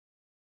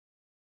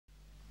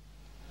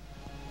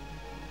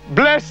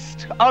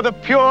Blessed are the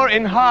pure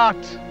in heart,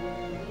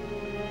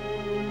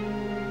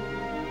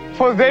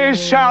 for they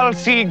shall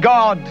see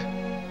God.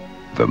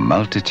 The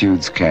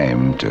multitudes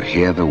came to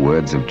hear the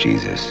words of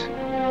Jesus.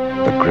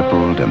 The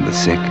crippled and the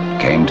sick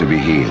came to be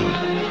healed.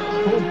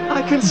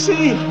 I can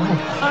see!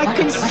 I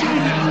can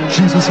see!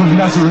 Jesus of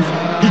Nazareth,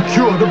 he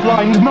cured a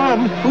blind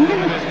man!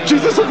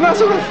 Jesus of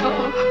Nazareth!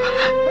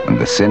 And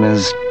the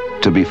sinners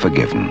to be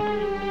forgiven.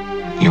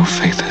 Your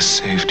faith has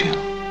saved you.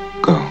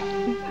 Go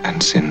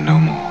and sin no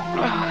more.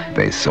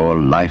 They saw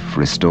life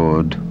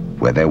restored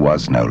where there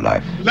was no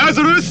life.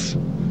 Lazarus,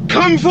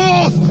 come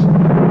forth!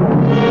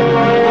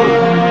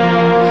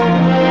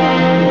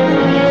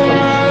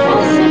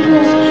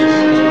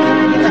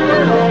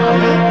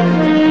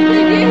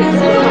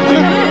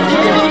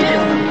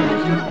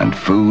 And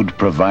food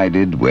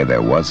provided where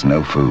there was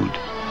no food.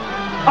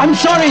 I'm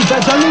sorry,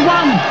 there's only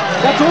one.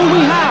 That's all we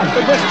have.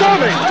 But we're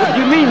starving. What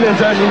do you mean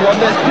there's only one?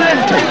 There's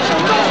plenty.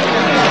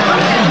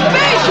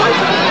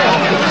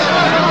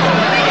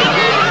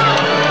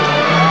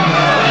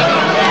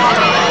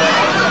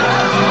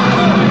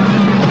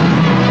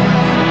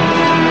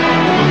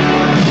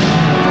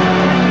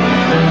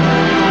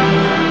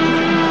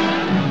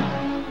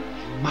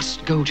 You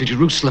must go to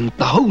Jerusalem.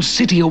 The whole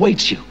city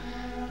awaits you.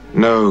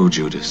 No,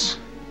 Judas.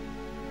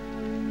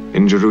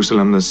 In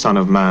Jerusalem, the Son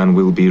of Man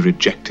will be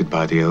rejected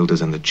by the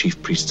elders and the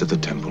chief priests of the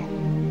temple.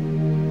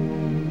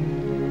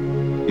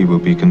 He will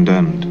be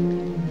condemned.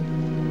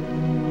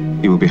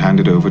 He will be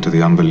handed over to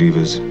the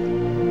unbelievers,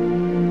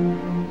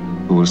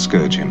 who will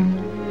scourge him,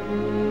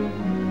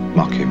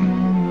 mock him,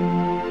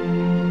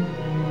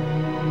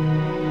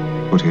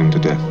 put him to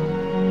death.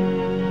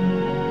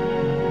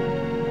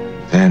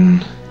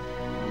 Then,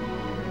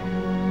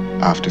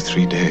 after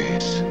 3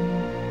 days,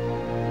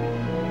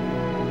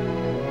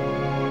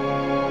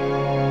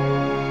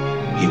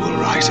 he will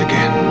rise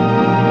again.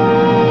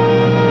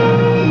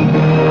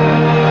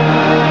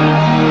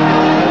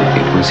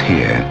 It was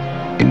here,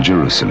 in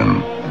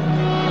Jerusalem,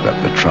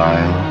 that the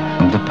trial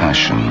and the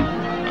passion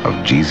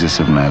of Jesus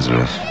of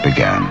Nazareth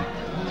began.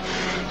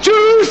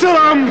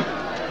 Jerusalem!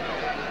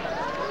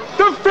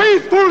 The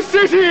faithful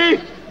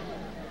city!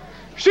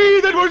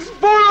 She that was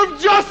full of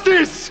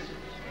justice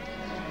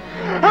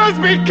has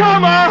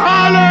become a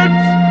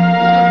harlot!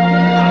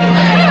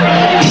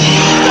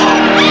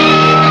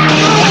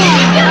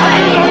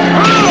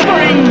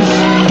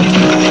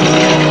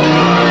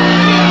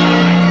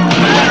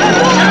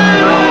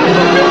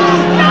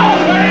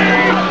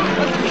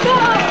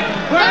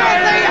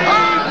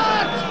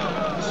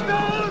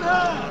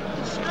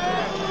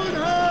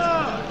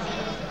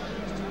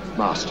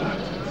 Master,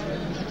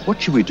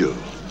 what shall we do?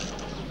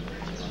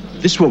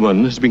 This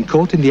woman has been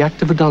caught in the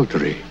act of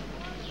adultery.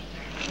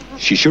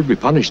 She should be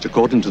punished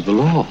according to the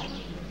law.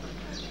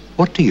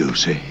 What do you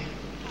say?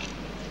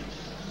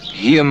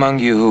 He among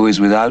you who is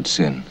without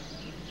sin,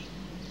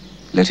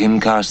 let him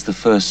cast the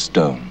first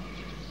stone.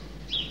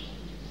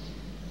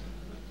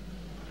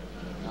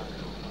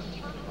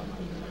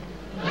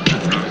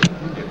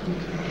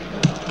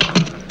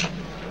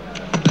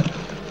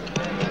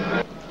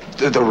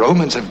 The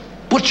Romans have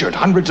butchered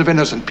hundreds of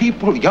innocent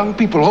people, young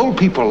people, old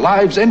people,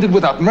 lives ended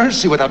without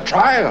mercy, without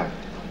trial.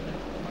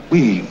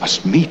 We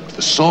must meet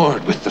the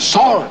sword with the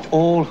sword.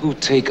 All who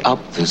take up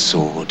the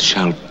sword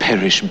shall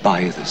perish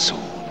by the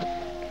sword.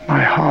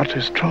 My heart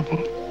is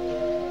troubled,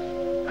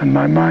 and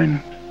my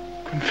mind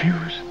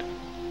confused.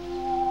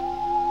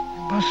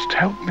 You must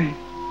help me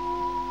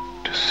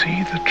to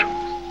see the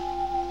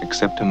truth.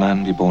 Except a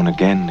man be born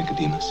again,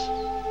 Nicodemus,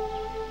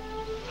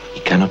 he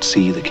cannot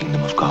see the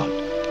kingdom of God.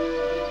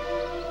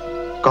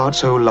 God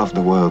so loved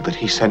the world that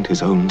he sent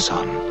his own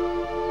Son,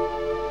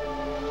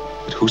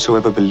 that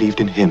whosoever believed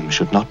in him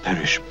should not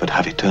perish, but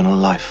have eternal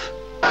life.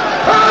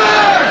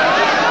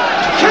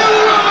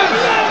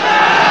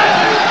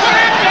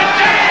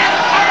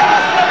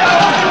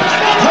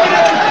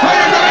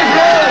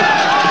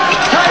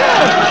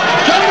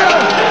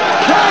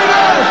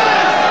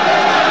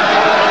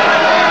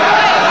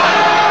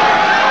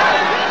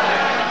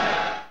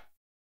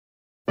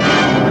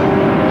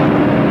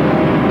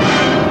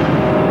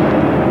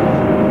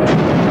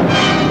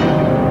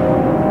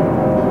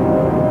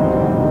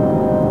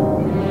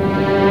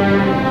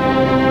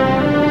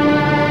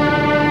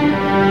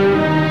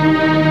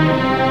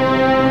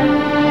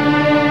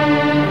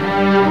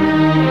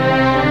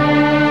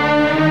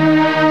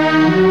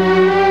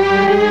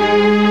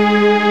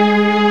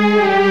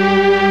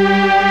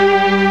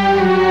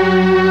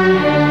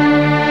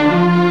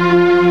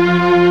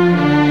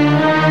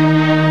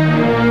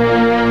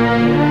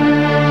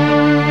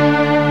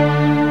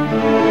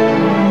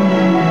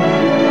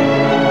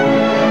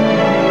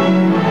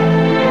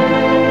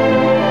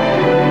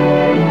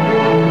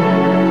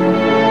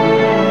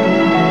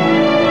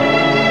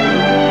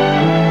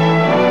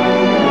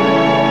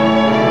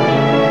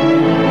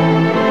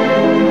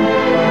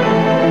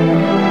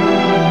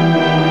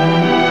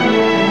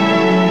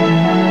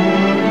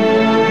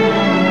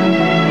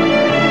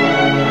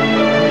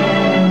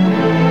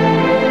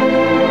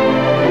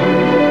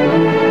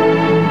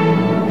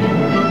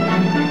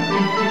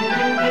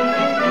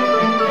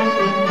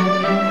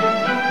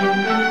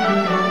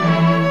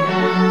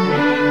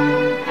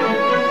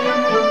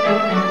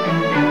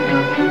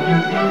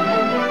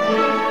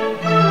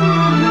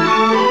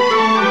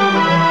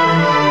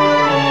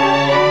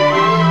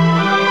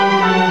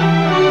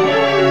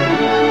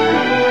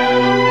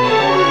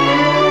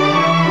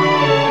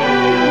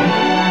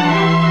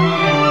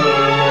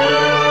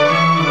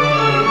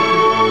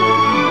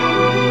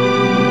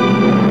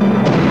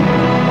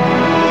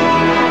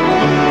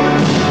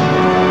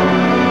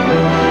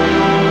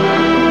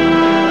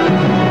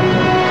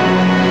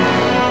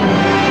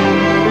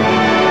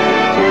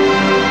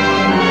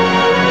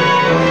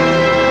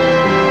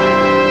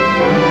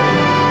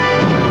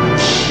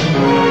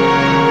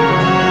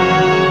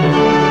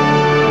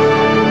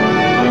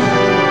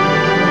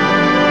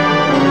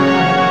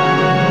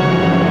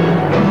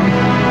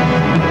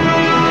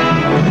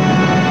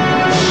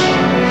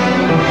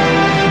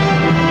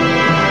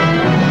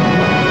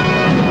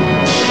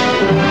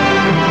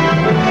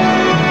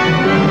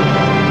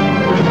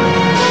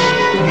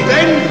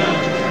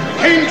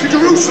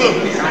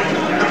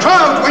 Jerusalem. The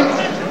crowd went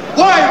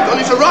wild on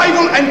his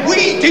arrival, and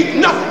we did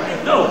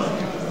nothing. No.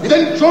 He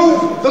then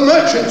drove the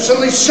merchants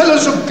and the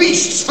sellers of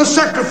beasts for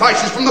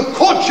sacrifices from the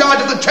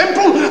courtyard of the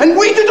temple, and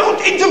we did not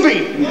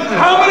intervene.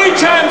 How many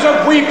times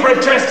have we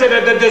protested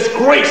at the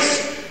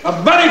disgrace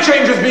of money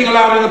changers being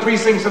allowed in the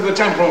precincts of the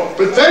temple?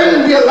 But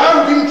then we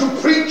allowed him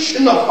to preach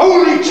in the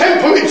holy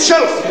temple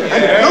itself,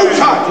 and at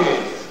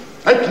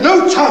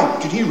no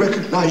time did he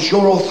recognize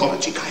your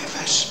authority,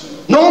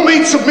 Caiaphas, nor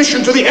made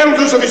submission to the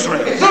elders of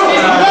Israel. Denounce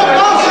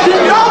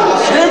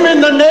him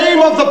in the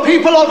name of the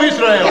people of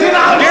Israel.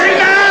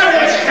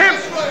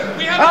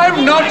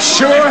 I'm not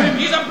sure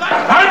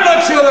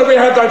that we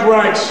have that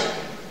right.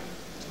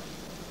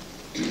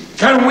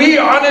 Can we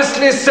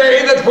honestly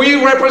say that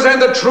we represent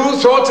the true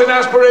thoughts and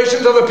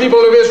aspirations of the people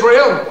of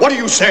Israel? What do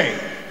you say?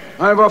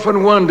 I've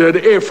often wondered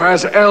if,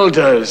 as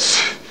elders,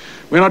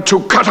 we're not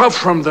too cut off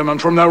from them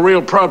and from their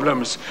real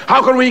problems.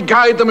 How can we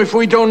guide them if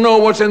we don't know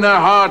what's in their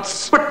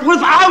hearts? But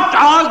without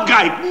our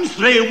guidance,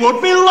 they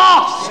would be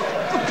lost.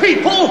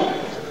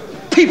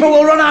 People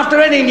will run after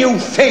any new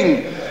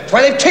thing. That's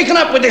why they've taken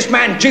up with this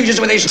man Jesus,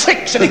 with his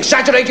tricks and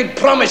exaggerated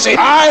promises.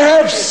 I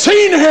have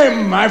seen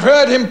him. I've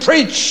heard him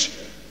preach.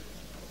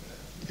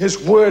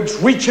 His words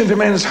reach into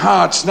men's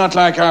hearts, not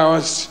like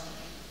ours.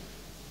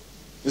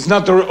 It's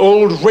not the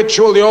old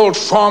ritual, the old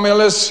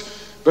formulas,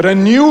 but a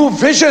new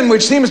vision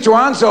which seems to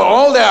answer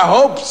all their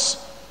hopes.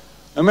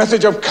 A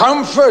message of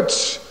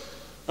comfort,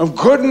 of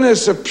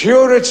goodness, of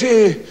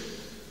purity,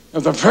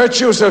 of the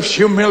virtues of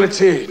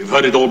humility. We've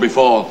heard it all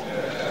before,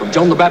 from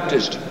John the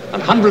Baptist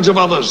and hundreds of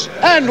others.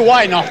 And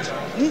why not?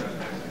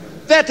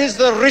 That is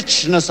the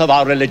richness of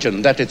our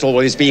religion, that it's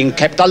always being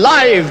kept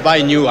alive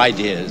by new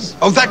ideas.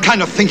 Oh, that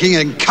kind of thinking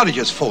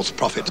encourages false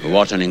prophet.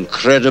 What an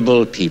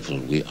incredible people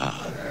we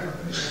are.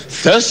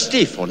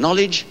 Thirsty for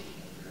knowledge,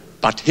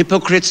 but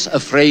hypocrites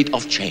afraid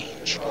of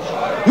change.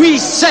 We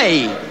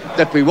say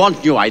that we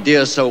want new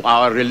ideas so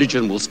our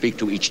religion will speak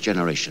to each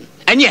generation.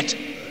 And yet,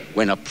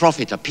 when a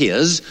prophet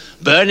appears,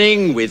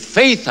 burning with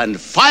faith and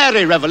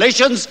fiery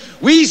revelations,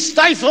 we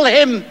stifle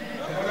him.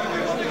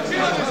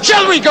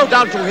 Shall we go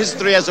down to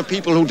history as a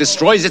people who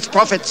destroys its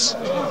prophets?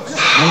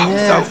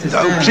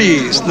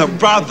 No,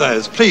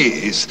 brothers,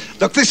 please.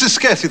 Look, this is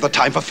scarcely the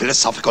time for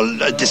philosophical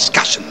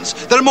discussions.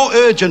 There are more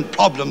urgent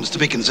problems to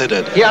be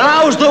considered. He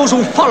allows those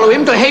who follow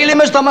him to hail him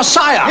as the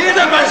Messiah. He's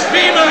a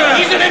blasphemer!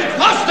 He's an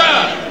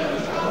impostor!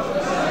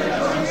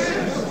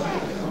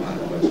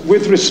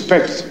 With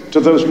respect to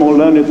those more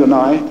learned than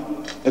I,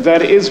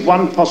 there is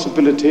one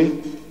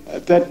possibility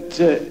that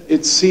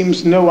it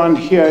seems no one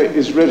here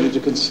is ready to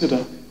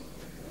consider.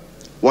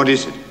 What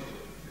is it?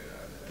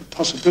 The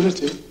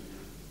possibility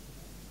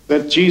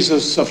that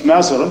Jesus of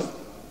Nazareth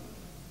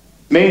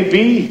may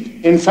be,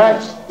 in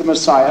fact, the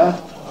Messiah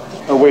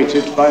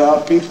awaited by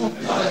our people.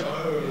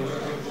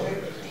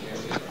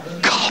 A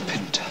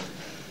carpenter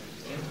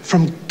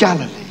from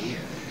Galilee.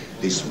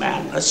 This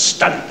man has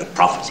studied the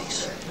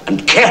prophecies,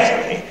 and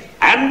carefully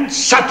and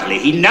subtly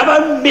he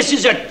never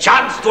misses a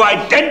chance to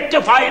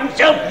identify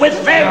himself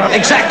with them.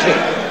 Exactly.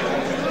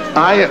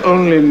 I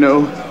only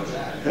know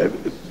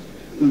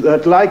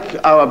that,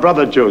 like our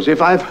brother Joseph,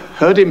 I've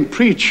heard him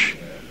preach.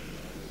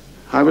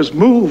 I was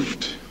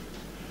moved,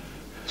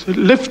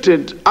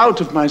 lifted out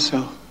of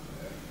myself,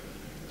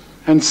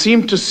 and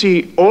seemed to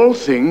see all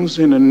things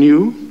in a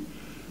new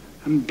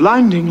and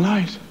blinding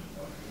light.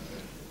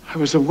 I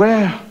was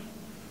aware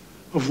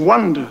of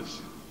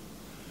wonders,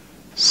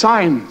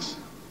 signs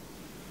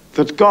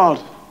that God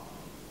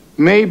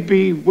may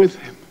be with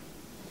him,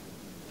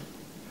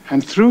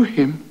 and through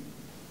him,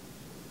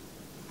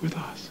 with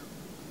us.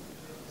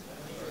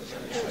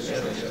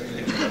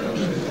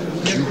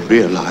 Do you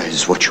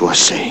realize what you are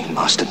saying,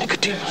 Master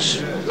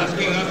Nicodemus?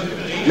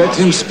 Let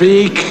him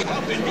speak.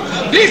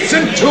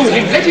 Listen to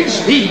him. Let him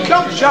speak.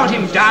 Don't shout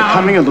him down. The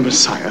coming of the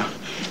Messiah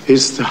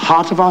is the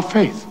heart of our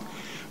faith.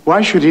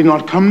 Why should he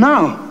not come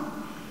now?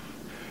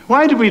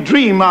 Why do we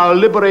dream our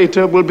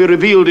liberator will be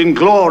revealed in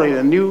glory,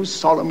 a new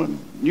Solomon,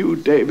 new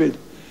David?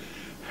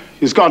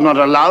 Is God not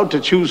allowed to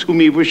choose whom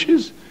he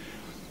wishes?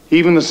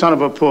 Even the son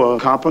of a poor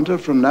carpenter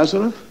from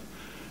Nazareth?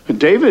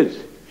 David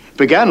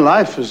began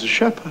life as a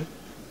shepherd.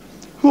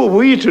 Who are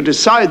we to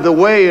decide the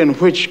way in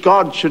which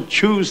God should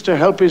choose to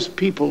help his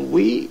people?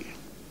 We,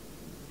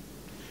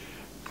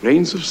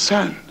 grains of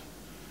sand,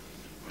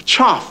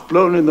 chaff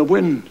blown in the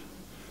wind.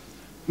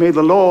 May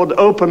the Lord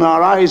open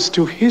our eyes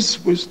to his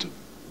wisdom.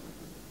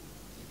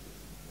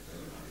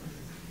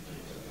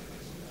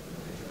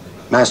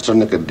 Master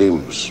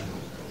Nicodemus,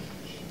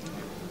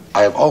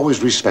 I have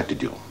always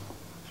respected you.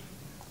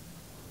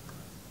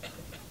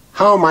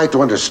 How am I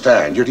to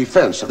understand your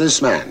defense of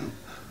this man,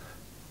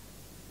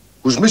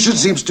 whose mission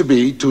seems to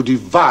be to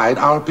divide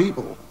our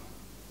people?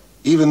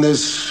 Even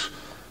this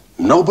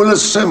noble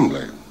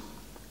assembly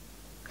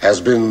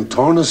has been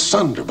torn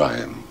asunder by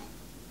him.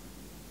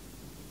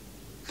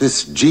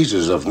 This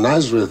Jesus of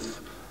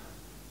Nazareth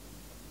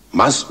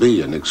must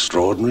be an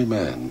extraordinary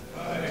man.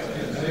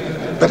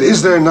 But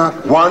is there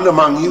not one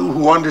among you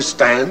who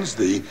understands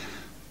the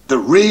the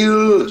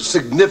real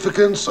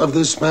significance of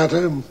this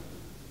matter?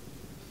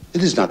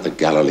 It is not the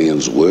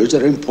Galilean's words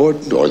that are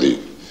important, or the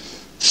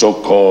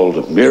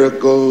so-called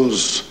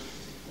miracles.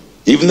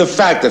 Even the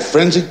fact that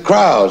frenzied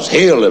crowds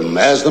hail him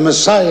as the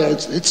Messiah,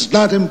 it's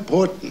not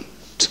important.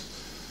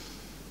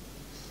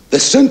 The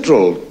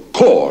central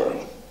core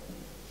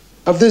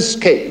of this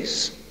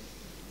case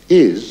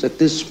is that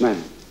this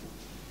man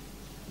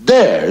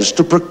dares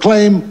to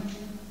proclaim,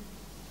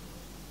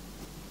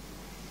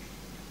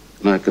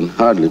 and I can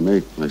hardly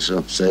make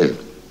myself say it,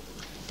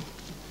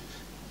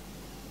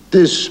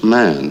 this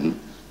man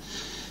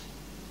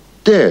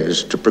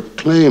dares to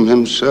proclaim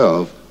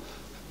himself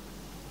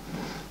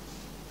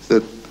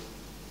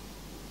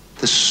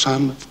the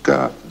Son of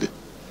God.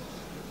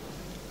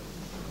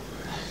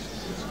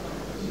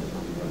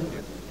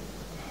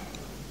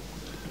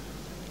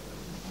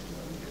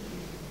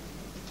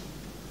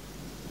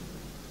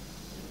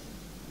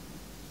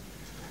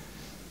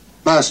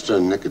 Master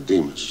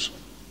Nicodemus,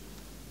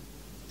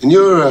 in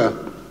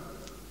your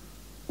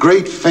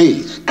great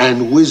faith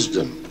and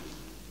wisdom,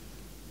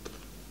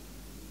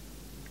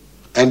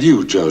 and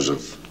you,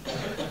 Joseph,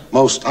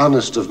 most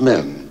honest of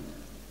men,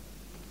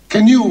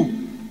 can you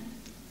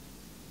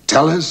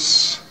tell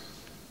us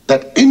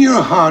that in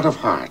your heart of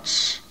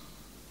hearts,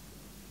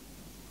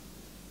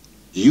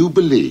 you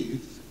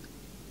believe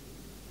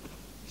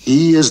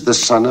he is the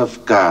Son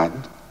of God,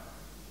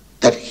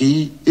 that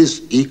he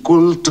is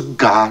equal to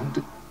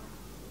God?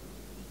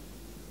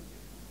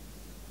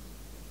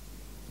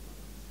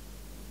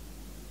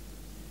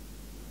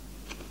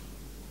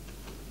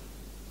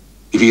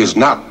 If he is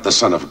not the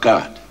Son of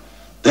God,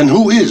 then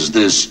who is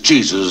this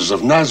Jesus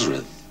of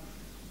Nazareth?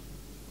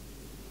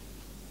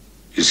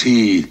 Is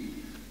he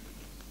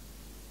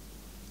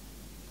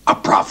a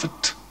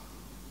prophet?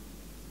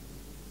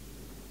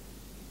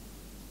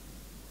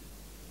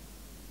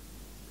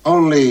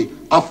 Only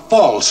a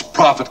false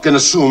prophet can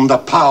assume the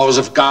powers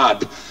of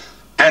God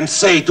and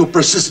say to a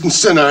persistent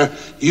sinner,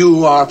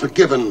 you are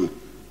forgiven.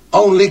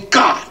 Only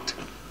God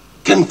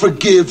can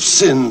forgive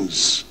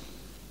sins.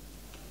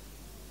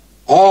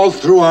 All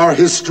through our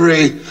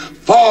history,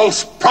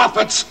 false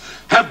prophets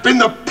have been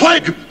the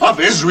plague of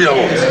Israel.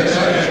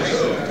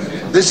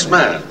 This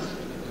man,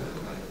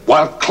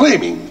 while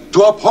claiming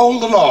to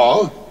uphold the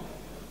law,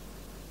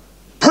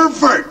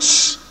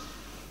 perverts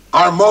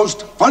our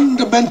most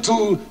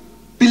fundamental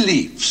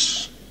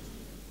beliefs.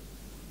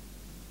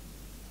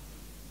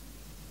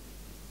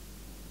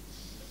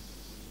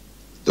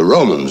 The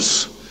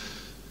Romans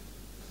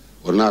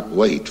will not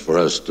wait for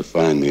us to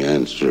find the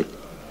answer.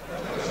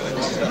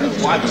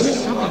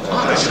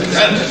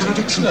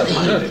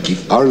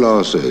 Our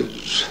law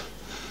says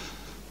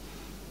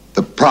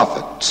the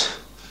prophet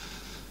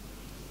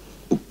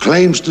who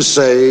claims to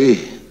say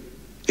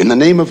in the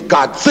name of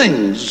God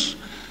things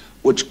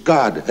which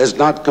God has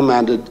not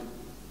commanded,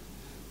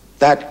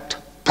 that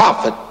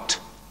prophet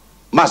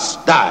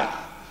must die.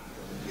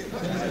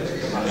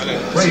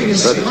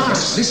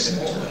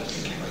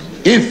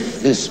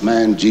 If this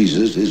man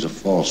Jesus is a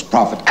false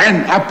prophet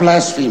and a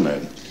blasphemer,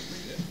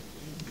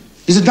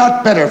 is it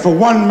not better for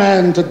one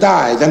man to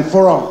die than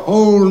for a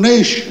whole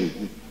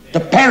nation to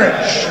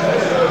perish?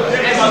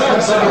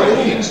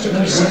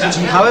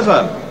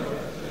 However,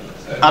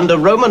 under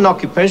Roman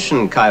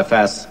occupation,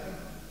 Caiaphas,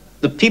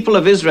 the people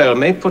of Israel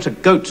may put a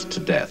goat to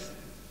death,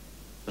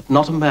 but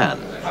not a man.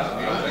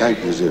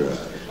 Thank you, Zira,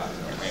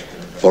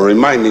 for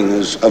reminding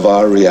us of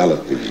our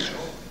realities.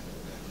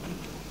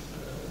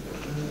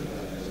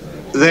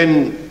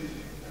 Then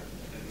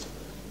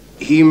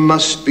he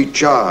must be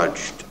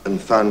charged and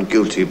found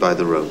guilty by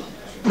the Romans.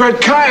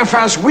 But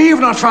Caiaphas, we've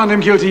not found him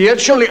guilty yet.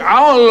 Surely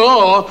our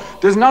law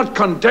does not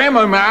condemn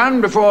a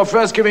man before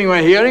first giving him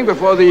a hearing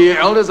before the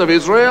elders of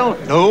Israel?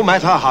 No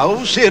matter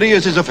how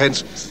serious his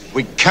offense,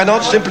 we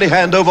cannot simply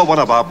hand over one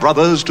of our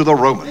brothers to the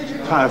Romans.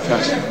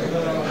 Caiaphas,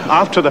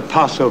 after the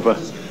Passover,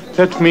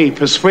 let me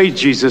persuade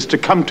Jesus to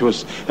come to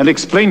us and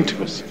explain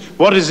to us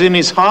what is in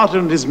his heart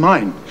and his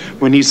mind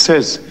when he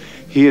says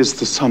he is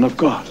the Son of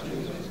God.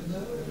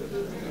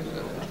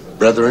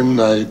 Brethren,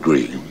 I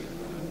agree.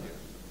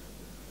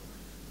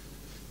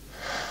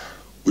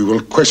 We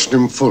will question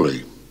him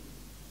fully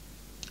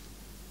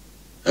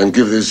and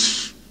give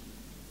this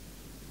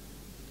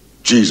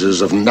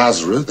Jesus of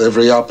Nazareth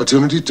every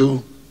opportunity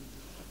to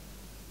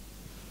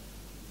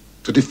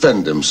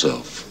defend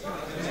himself.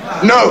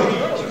 No!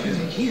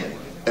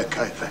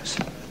 Caiaphas,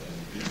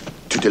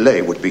 to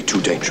delay would be too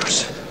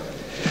dangerous.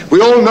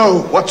 We all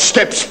know what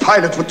steps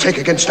Pilate would take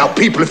against our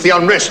people if the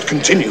unrest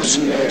continues.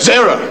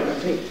 Zara,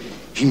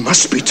 he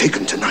must be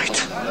taken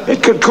tonight.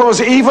 It could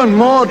cause even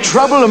more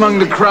trouble among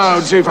the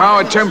crowds if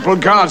our temple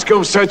guards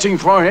go searching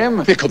for him.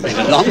 It could mean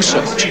a long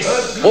search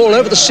all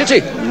over the city.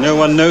 No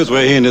one knows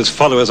where he and his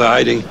followers are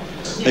hiding.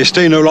 They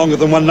stay no longer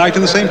than one night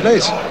in the same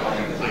place.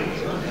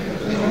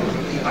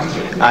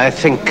 I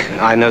think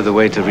I know the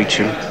way to reach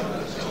him.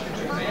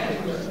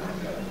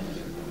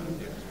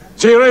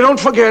 Zira, don't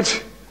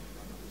forget,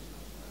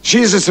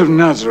 Jesus of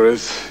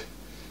Nazareth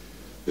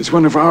is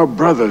one of our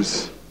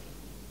brothers.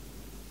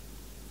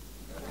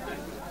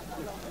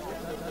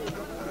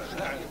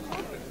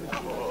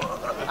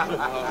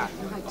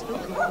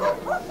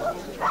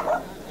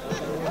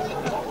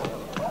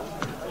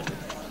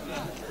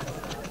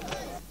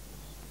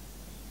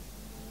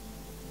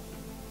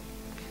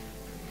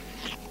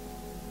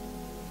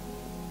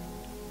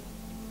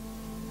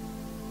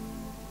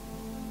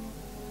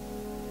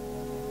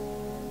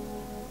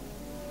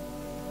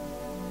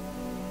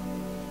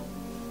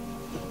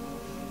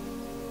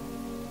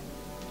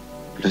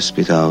 Blessed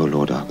be thou,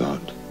 Lord our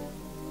God,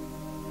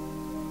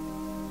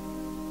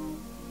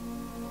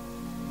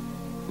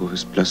 who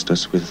hast blessed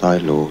us with thy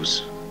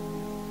laws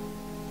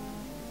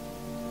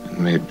and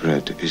made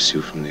bread to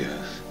issue from the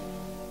earth.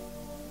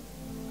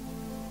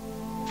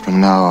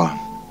 From now on,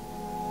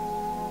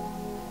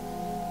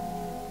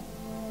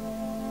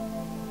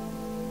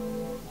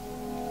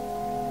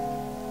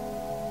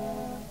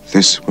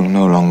 this will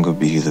no longer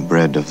be the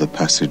bread of the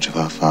passage of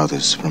our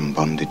fathers from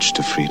bondage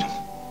to freedom.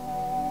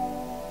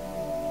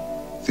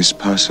 This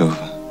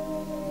Passover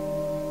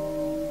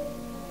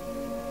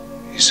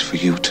is for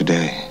you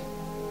today.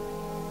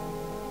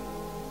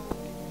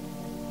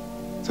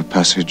 The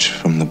passage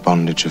from the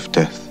bondage of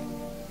death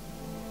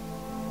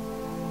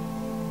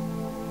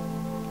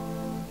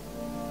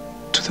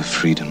to the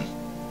freedom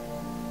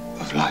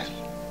of life.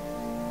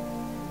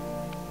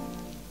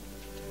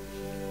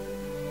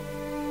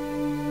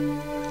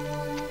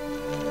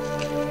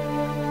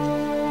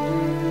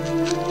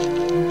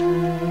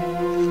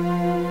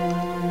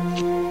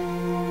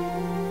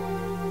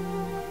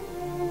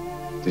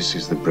 This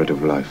is the bread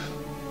of life.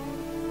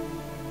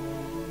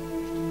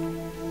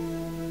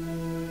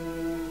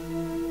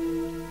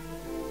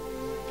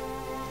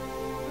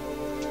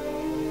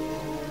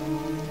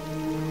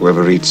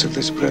 Whoever eats of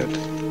this bread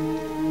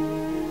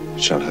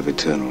shall have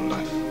eternal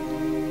life.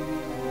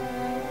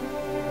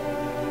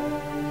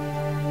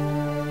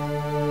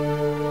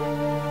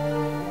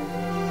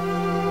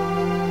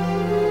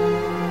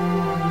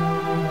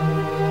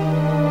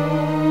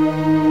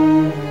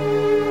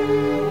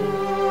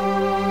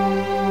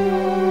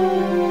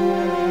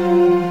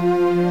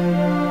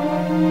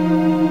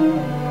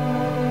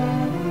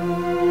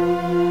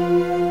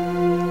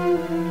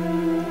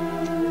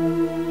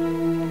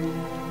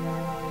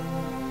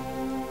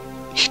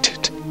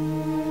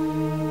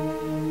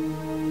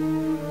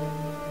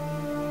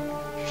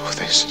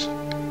 This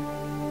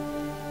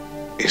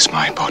is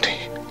my body.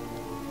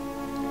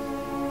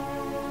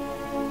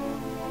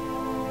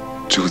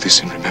 Do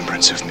this in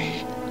remembrance of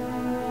me.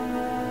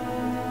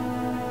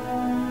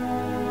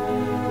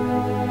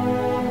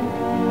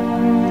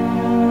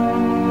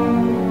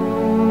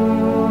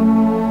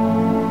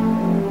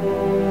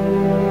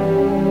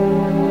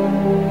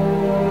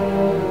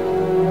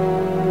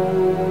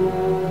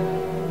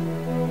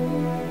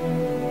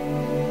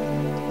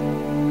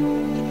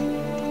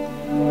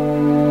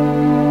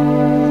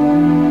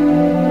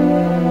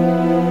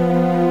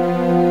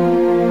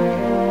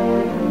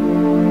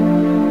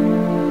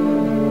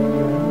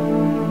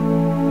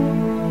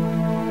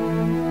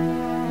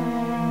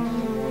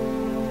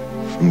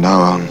 From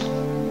now on,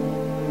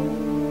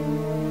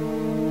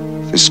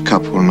 this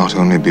cup will not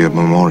only be a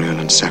memorial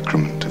and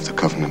sacrament of the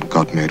covenant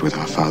God made with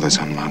our fathers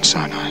on Mount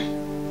Sinai,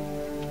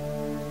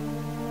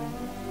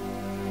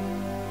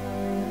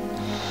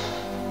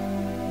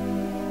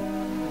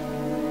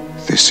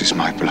 this is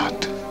my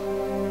blood.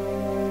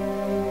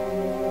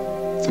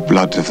 The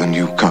blood of the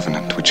new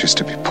covenant which is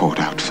to be poured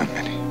out for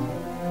many.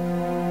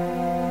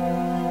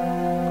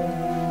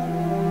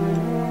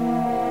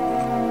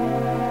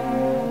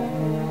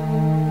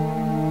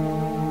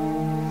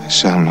 I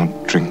shall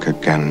not drink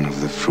again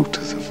of the fruit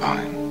of the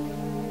vine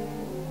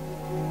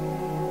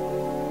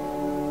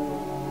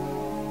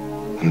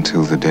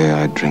until the day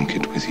I drink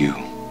it with you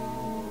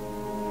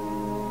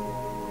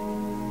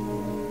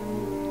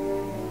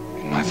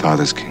in my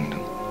Father's kingdom.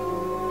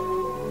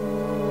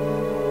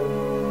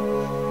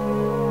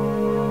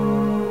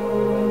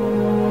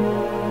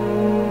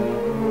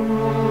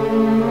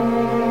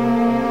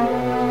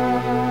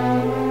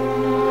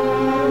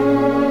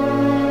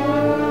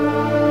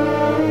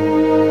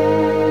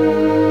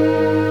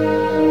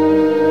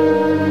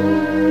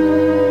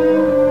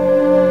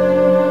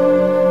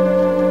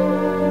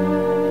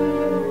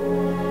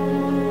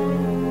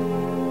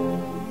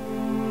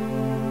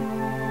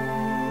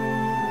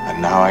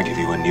 And now I give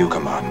you a new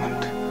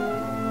commandment,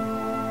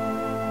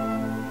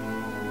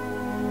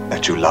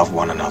 that you love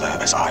one another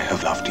as I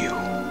have loved you.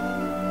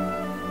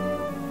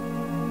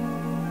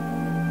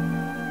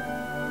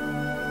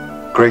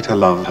 Greater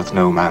love hath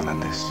no man than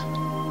this,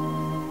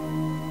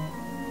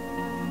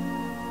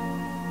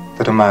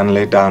 that a man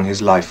laid down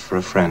his life for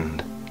a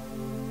friend.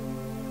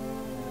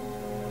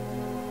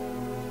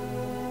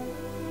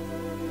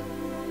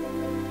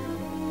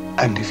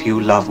 And if you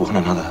love one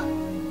another,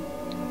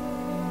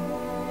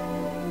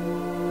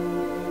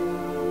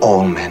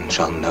 all men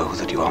shall know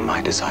that you are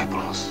my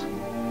disciples.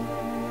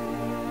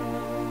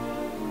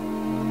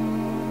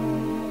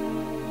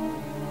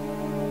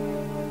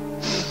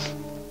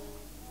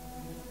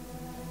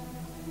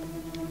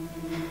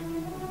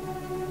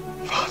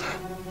 Father,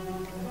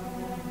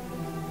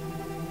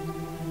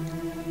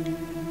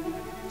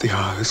 the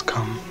hour has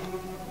come.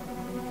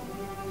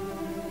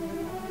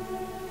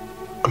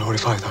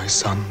 Glorify thy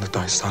Son, that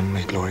thy Son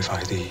may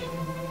glorify thee.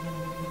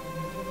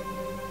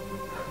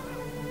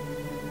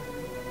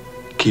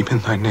 Keep in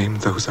thy name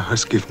those thou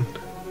hast given.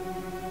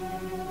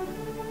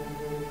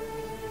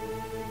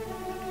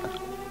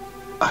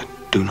 I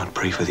do not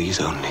pray for these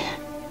only,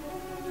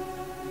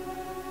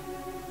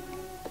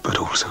 but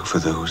also for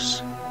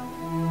those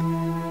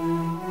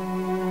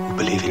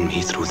believe in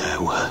me through their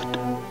word.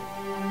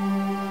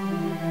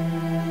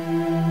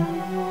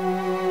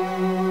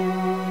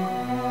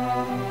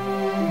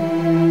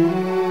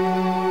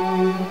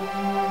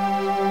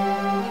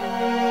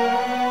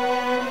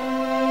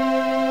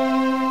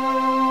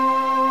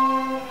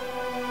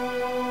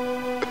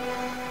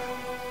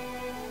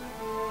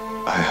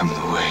 I am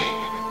the way,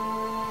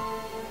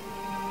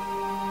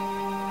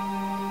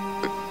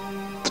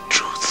 the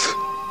truth,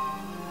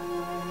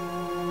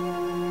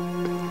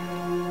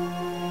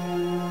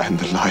 and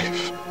the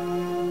life.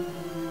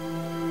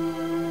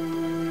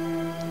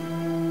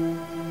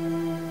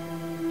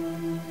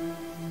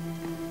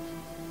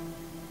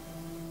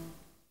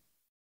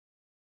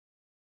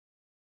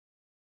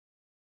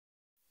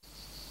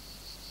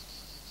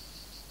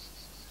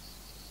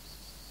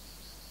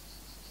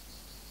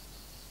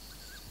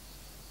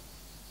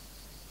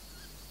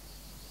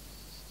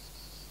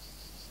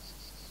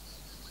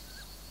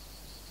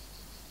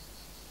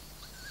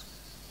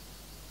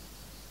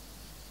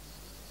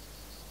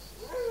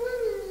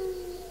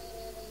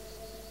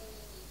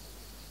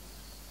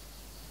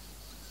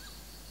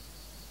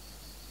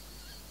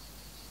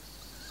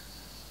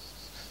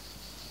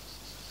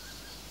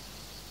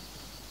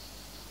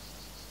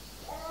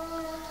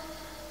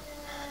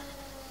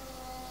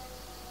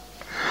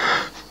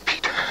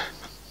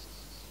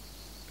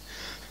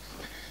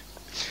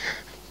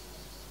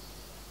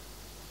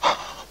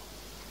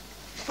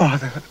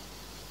 Father,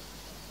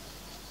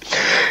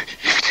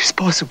 if it is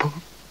possible,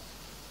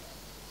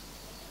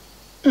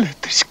 let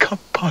this cup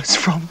pass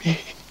from me.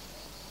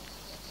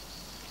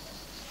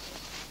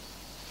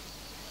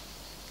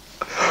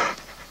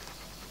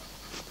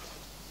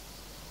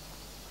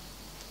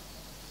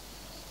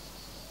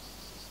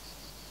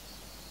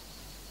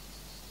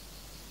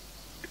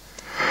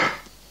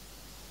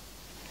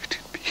 Let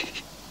it be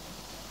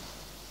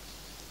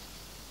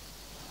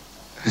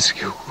as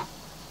you,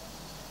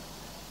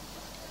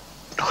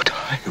 not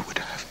I, would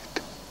have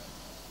it.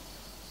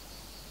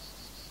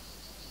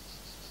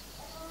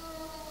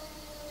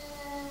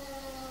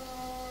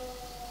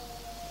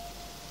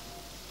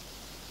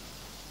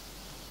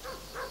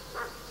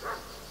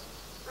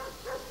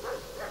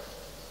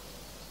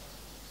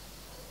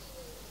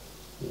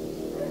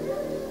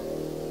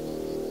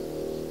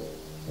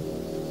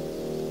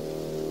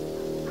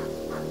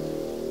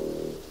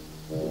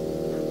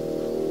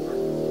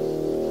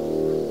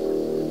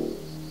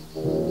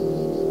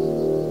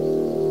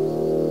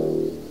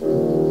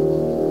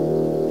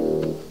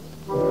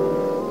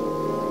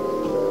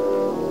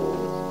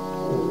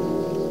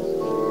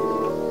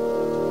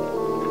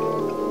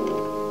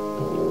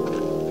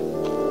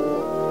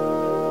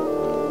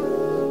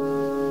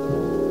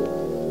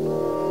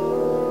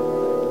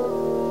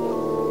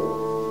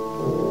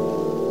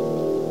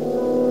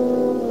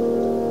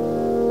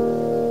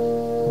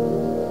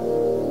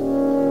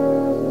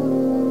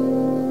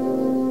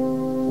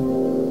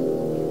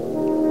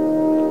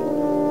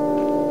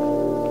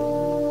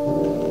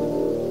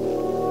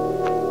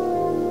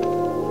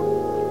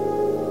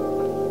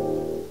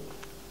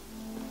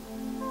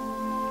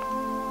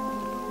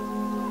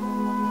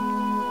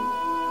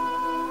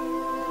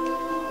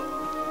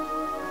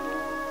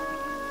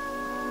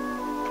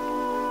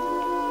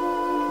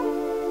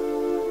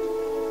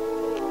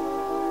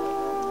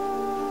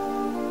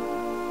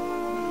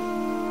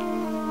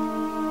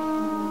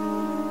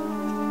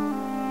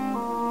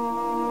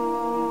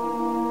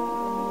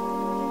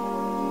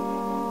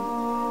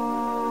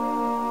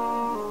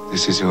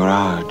 This is your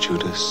hour,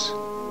 Judas.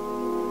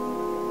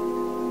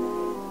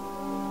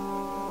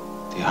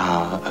 The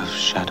hour of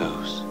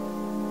shadows.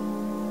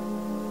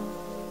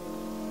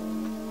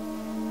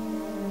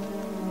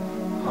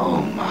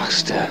 Oh,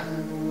 Master.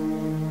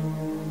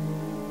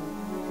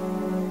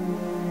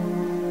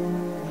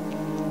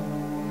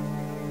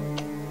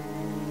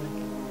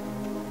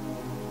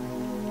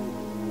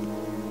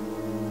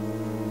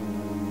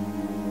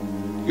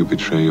 You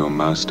betray your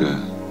master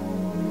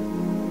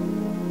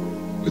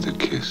with a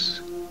kiss.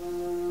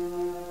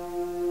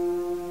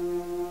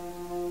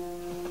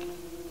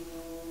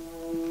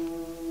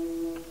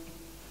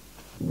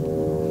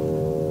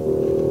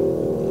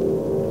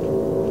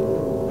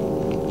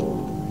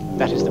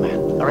 That is the man.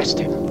 Arrest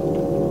him.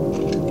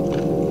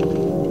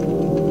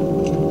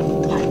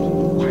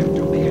 Quiet,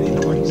 don't make any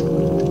noise.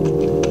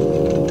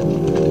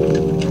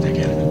 Take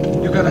care of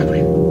him. You go that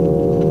way.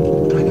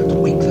 Try not to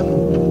wake them.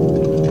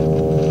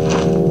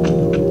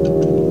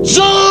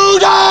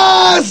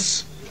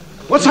 Judas!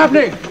 What's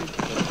happening?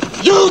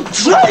 You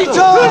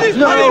traitor!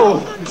 No!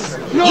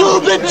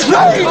 You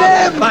betrayed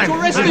him!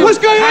 What's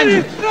going on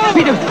here?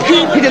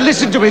 Peter,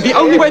 listen to me. The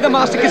only way the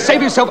master can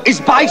save himself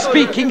is by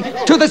speaking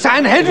to the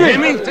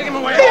Sanhedrin. Take him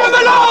away. Leave him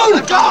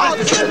alone! God!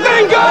 Let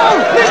him go!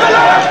 Leave him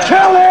alone!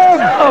 Kill him!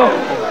 Oh.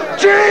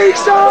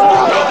 Jesus!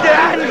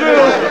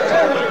 Andrew!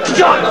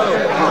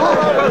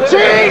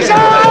 Jesus!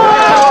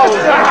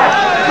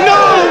 No,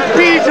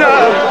 Peter!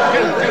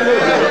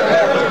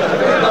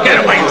 Get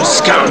away, you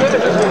scum!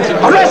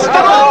 Arrest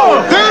them all!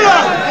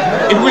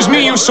 It was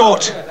me you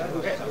sought.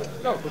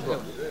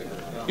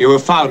 You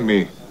have found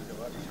me.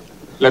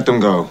 Let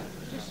them go.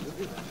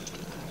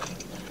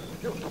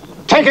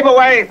 Take him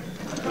away!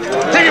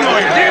 Take him away!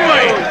 Take him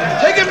away!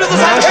 Take him to the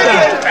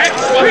Sanhedrin!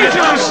 Peter,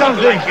 do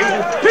something!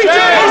 Peter,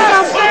 do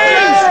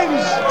something!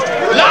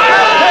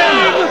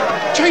 Lion!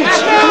 James,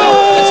 come on!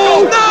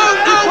 Let's go!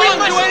 No, we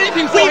can't do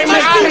anything for him! We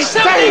must do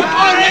something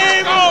for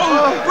him!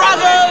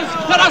 Brothers,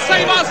 let us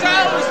save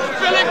ourselves!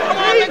 Philip, come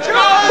on, let's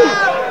go!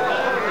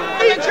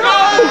 Let's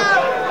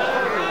go!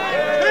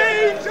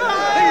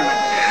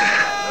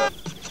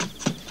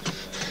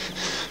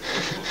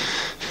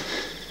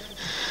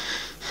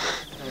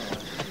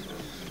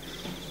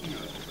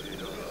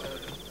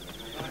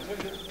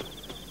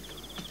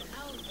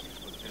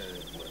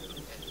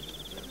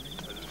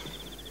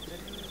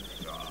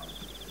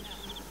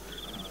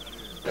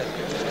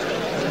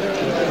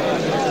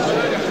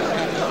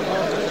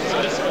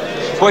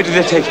 Where did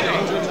they take him?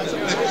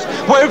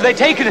 Where have they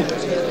taken him?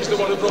 He's the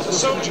one who brought the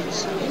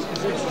soldiers.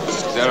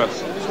 Zara.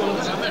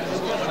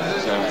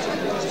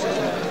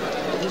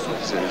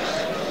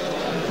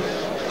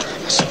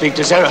 Speak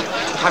to Zara.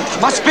 I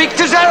must speak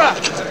to Zara.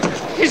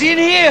 Is he in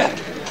here?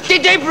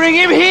 Did they bring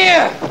him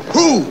here?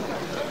 Who?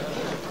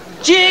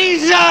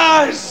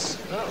 Jesus!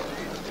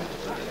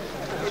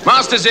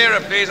 Master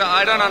Zara, please.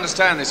 I don't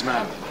understand this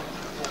man.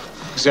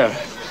 Zara.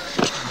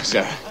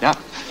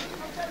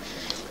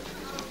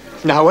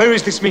 Now, where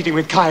is this meeting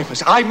with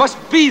Caiaphas? I must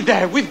be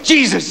there with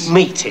Jesus.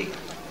 Meeting?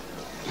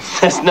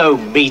 There's no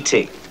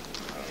meeting.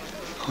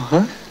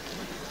 Huh?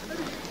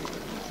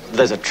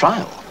 There's a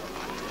trial.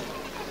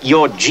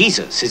 Your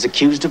Jesus is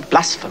accused of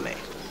blasphemy.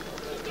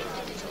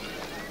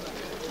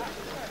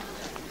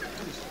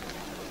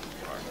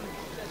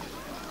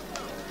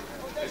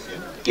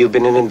 You've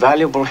been an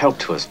invaluable help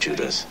to us,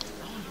 Judas.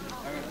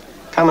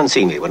 Come and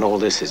see me when all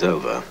this is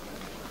over.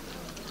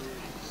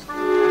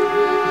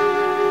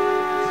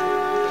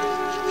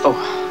 Oh.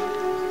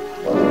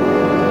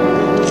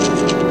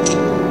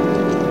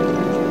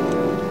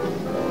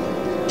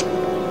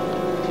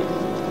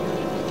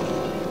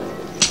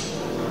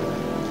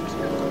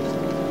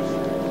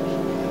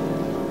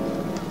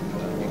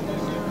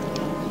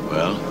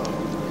 Well,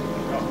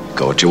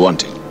 got what you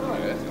wanted.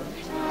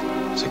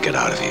 So get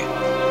out of here.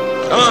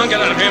 Come on, get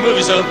out of here. Move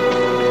yourself.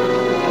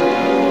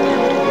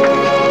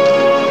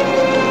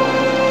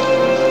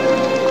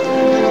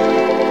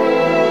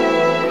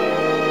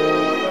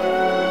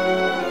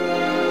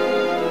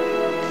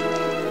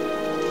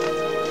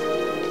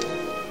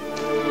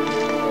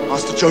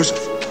 Master Joseph,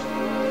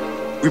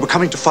 we were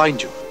coming to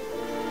find you.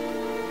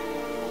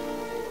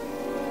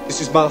 This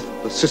is Martha,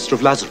 the sister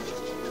of Lazarus,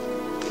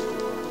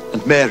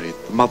 and Mary,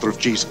 the mother of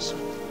Jesus.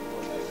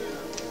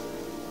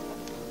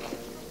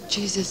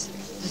 Jesus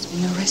has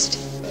been arrested.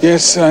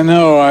 Yes, I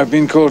know. I've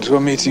been called to a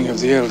meeting of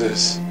the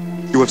elders.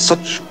 You have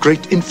such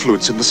great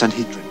influence in the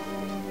Sanhedrin.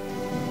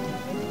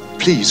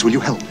 Please, will you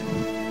help?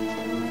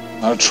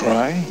 I'll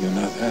try, you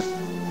know that.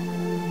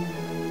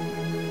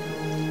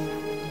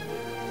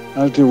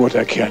 I'll do what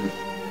I can.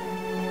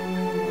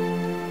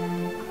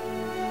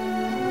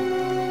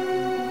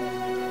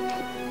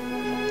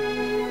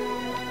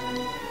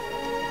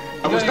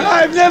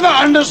 I've never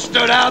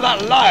understood how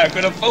that liar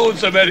could have fooled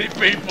so many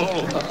people.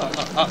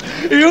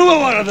 You were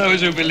one of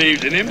those who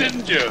believed in him,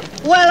 didn't you?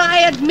 Well, I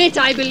admit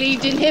I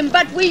believed in him,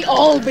 but we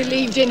all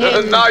believed in him.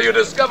 And now you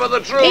discover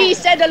the truth. He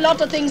said a lot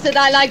of things that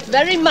I liked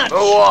very much.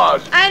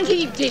 What? And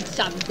he did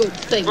some good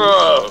things.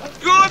 Oh,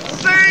 good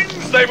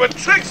things? They were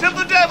tricks of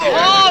the devil.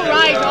 All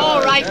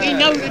right. We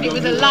know that he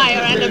was a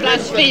liar and a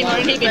blasphemer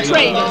and he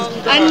betrayed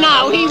us. And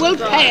now he will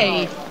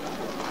pay.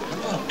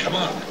 Come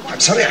on. I'm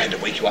sorry I had to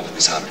wake you up at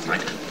this hour of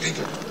night. Thank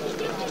you.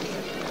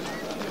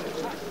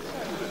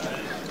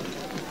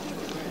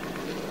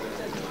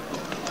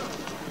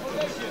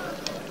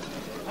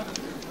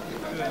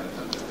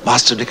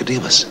 Master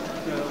Nicodemus.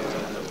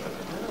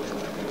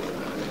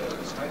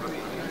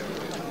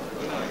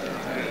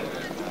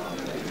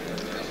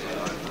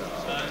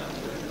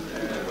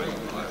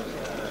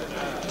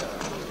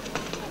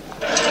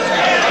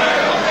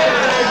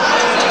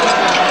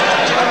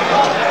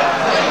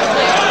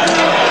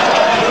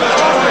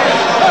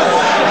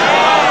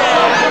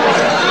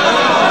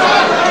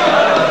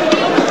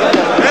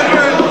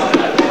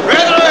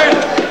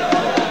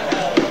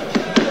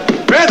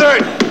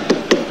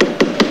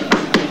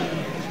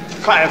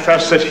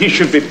 Caiaphas said he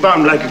should be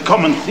bound like a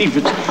common thief.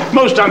 It's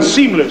most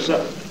unseemly,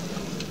 sir.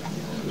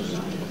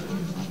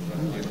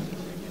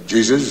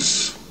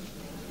 Jesus,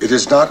 it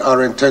is not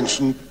our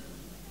intention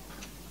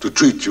to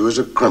treat you as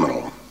a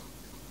criminal.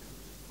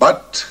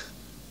 But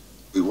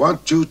we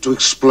want you to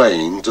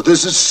explain to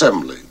this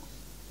assembly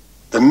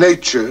the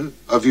nature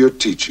of your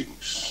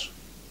teachings.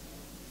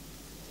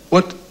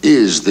 What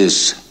is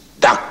this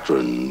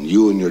doctrine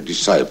you and your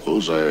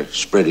disciples are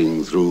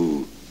spreading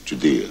through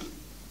Judea?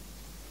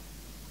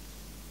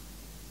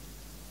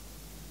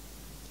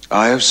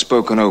 I have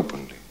spoken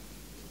openly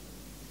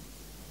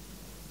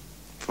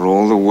for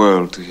all the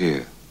world to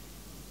hear.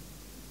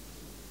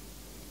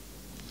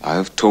 I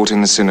have taught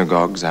in the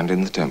synagogues and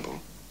in the temple.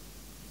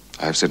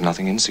 I have said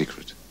nothing in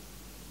secret.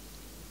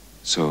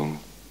 So,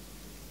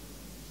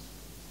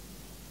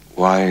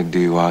 Why do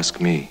you ask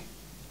me?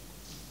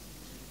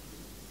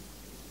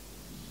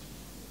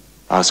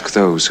 Ask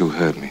those who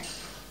heard me.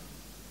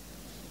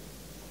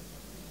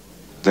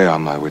 They are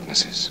my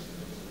witnesses.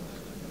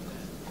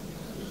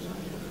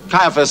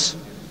 Caiaphas,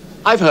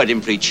 I've heard him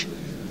preach.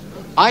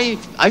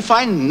 I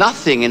find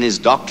nothing in his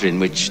doctrine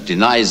which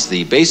denies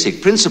the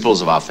basic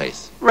principles of our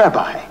faith.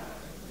 Rabbi,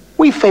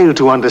 we fail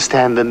to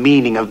understand the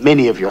meaning of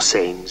many of your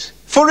sayings.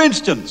 For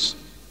instance,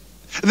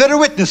 there are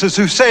witnesses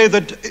who say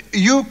that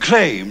you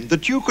claim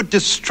that you could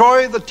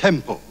destroy the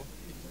temple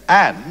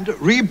and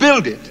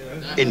rebuild it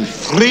in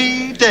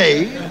 3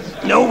 days.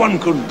 No one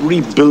could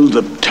rebuild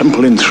the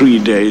temple in 3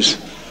 days.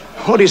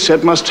 What he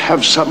said must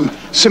have some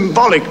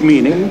symbolic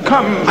meaning.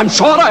 Come. I'm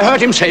sure I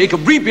heard him say he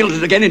could rebuild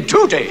it again in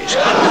 2 days.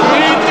 3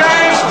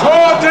 days,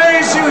 4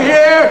 days, you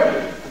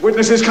hear?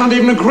 Witnesses can't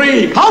even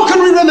agree. How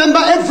can we remember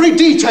every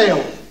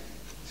detail?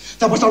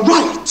 There was a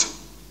riot,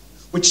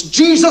 which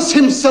Jesus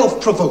himself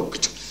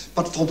provoked,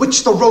 but for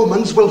which the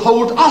Romans will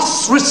hold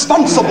us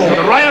responsible.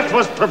 The riot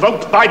was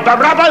provoked by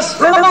Barabbas.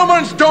 The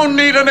Romans don't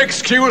need an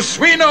excuse.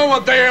 We know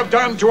what they have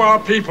done to our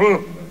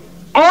people.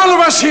 All of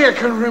us here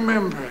can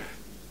remember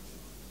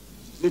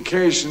the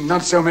occasion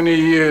not so many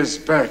years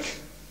back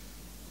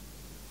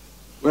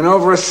when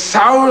over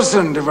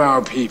 1,000 of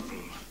our people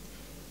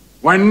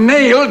were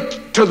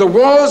nailed to the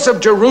walls of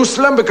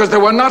Jerusalem because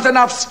there were not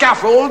enough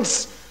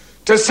scaffolds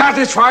to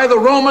satisfy the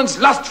Romans'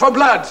 lust for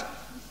blood.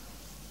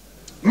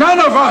 None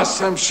of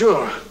us, I'm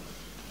sure,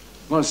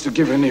 wants to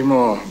give any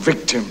more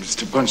victims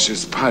to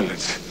Pontius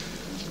Pilate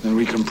than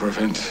we can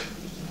prevent.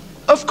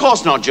 Of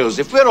course not,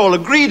 Joseph. We're all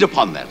agreed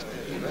upon that.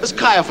 As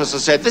Caiaphas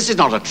has said, this is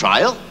not a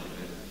trial.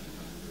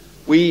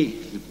 We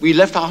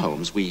left our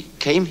homes. We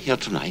came here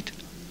tonight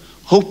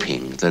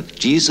hoping that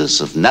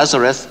Jesus of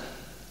Nazareth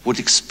would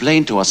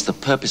explain to us the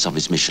purpose of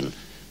his mission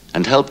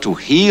and help to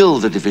heal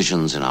the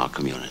divisions in our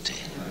community.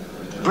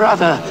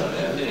 Brother,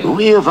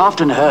 we have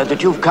often heard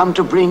that you've come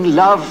to bring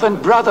love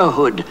and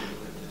brotherhood.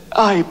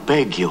 I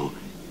beg you,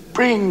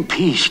 bring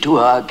peace to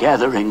our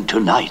gathering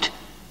tonight.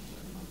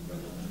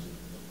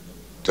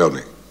 Tell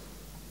me.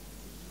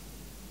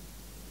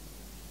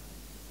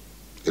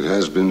 It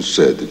has been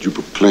said that you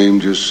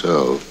proclaimed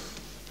yourself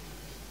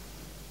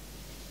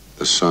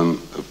the Son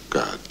of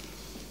God.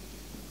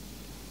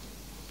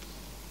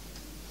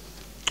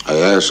 I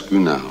ask you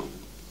now,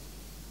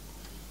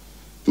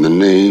 in the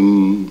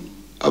name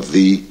of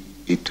the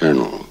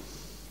Eternal,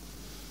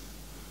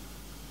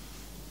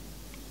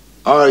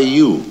 are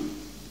you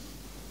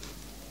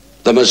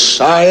the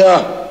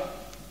Messiah,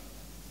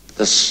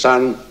 the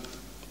Son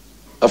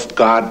of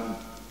God?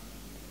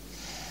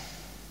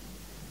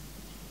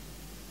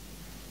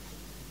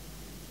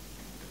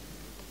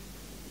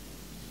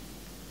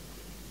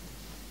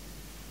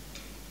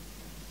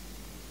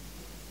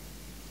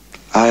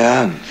 I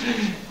am.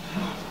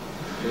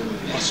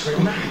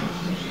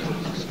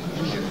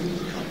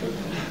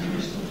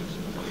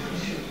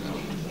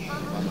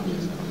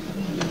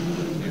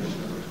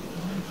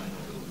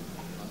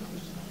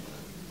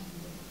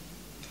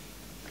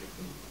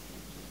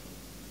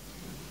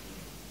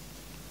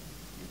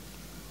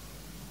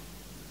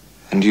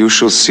 And you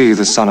shall see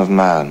the Son of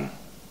Man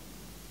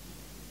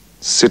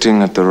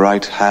sitting at the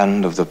right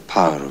hand of the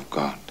power of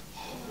God.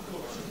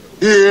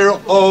 Hear,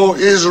 O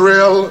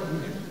Israel,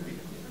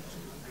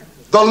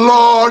 the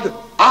Lord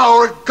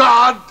our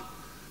God,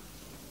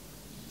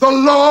 the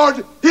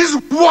Lord is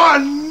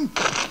one.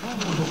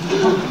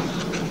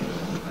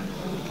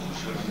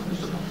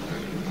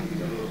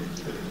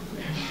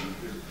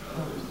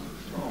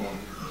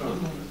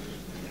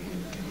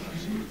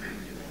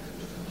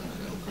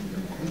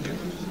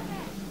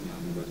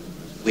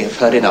 We have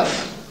heard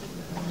enough.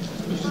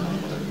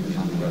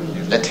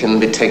 Let him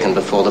be taken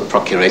before the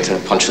procurator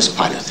Pontius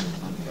Pilate,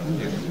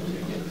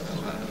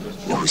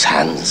 in whose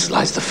hands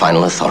lies the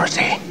final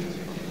authority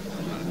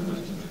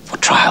for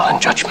trial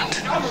and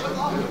judgment.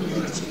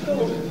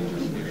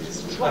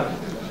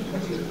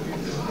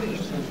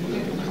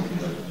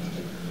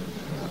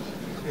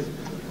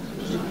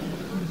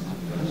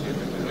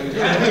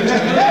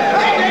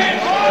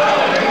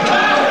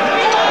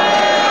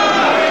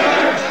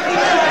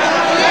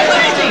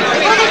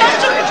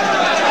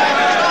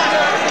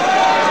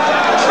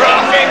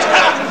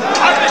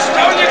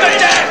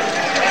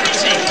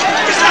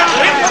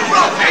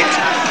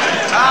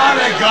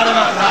 Got him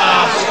at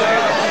last.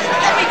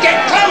 Let me get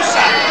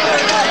closer.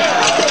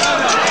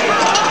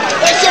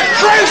 They should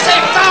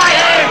crucify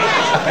him.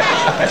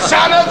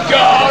 Son of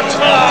God.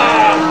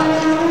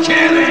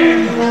 Kill him.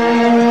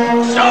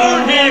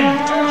 Stone him.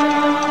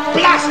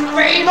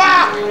 Blasphemer.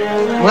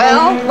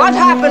 Well, what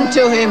happened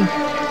to him?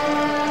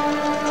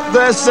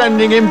 They're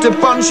sending him to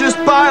Pontius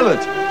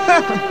Pilate.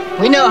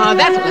 We know how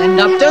that'll end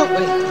up, don't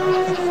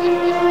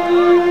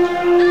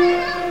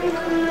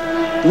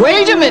we?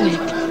 Wait a minute.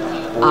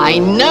 I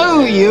know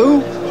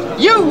you.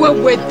 You were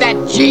with that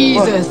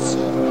Jesus.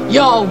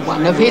 You're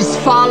one of his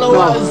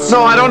followers.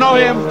 No, I don't know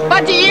him.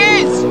 But he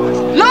is.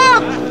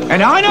 Look!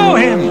 And I know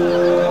him.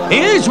 He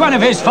is one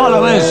of his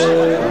followers.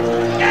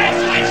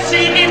 Yes, I've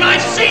seen him.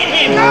 I've seen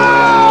him.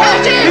 No!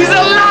 Catch him. He's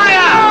a liar!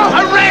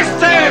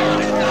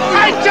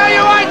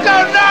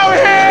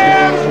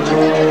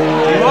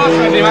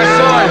 him, I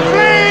saw him.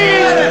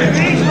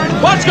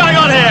 Please! What's going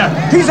on here?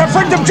 He's a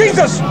friend of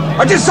Jesus,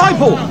 a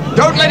disciple.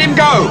 Don't let him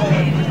go.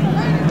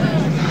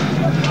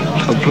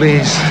 Oh,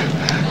 please.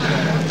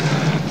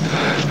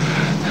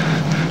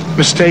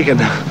 Mistaken.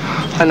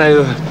 I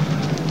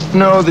neither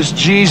know this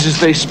Jesus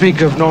they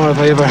speak of, nor have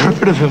I ever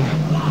heard of him.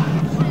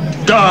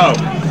 Go!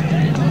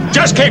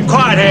 Just keep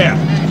quiet here.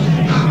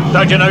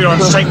 Don't you know you're on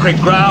sacred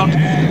ground?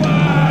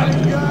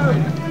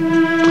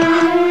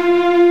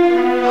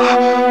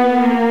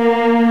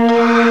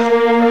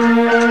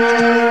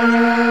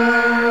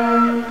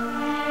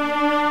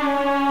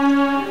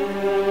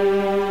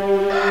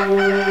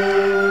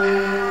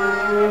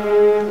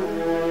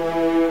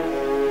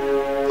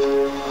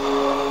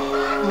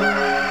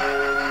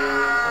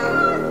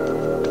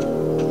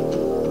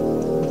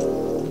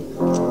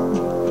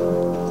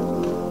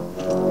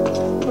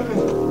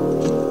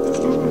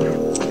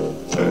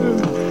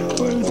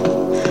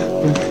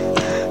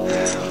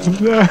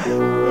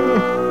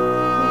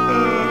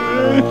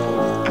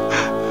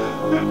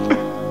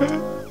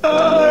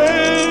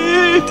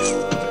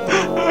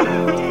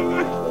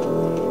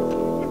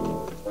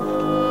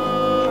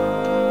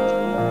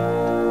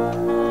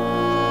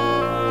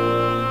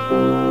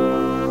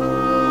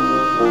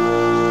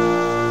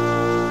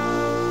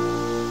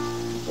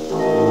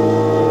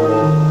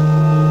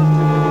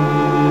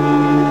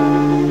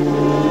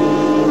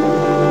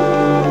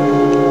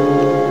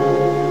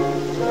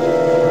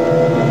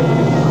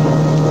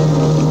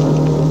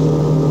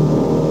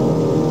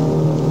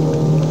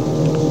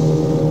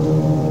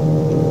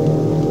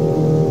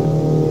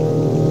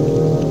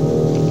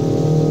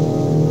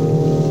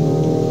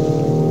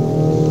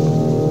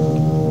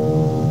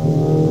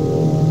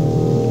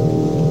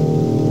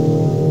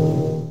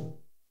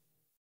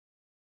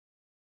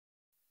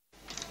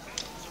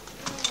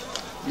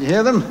 You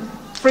hear them?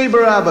 Free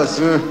Barabbas.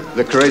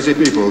 The crazy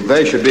people,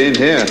 they should be in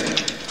here.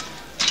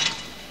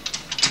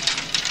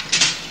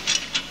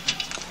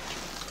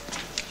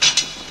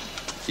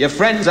 Your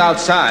friends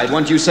outside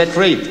want you set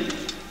free.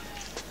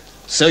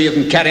 So you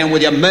can carry on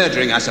with your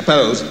murdering, I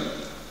suppose.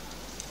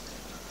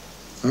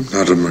 I'm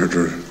not a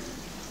murderer.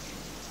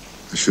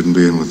 I shouldn't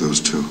be in with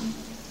those two.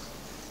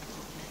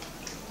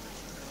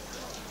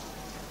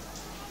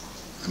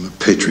 I'm a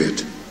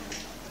patriot.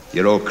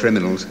 You're all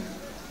criminals.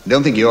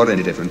 Don't think you're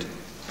any different.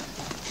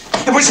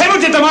 It was him who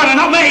did the murder,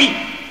 not me!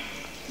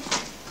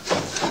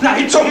 Now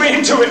he took me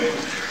into it.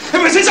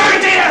 It was his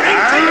idea!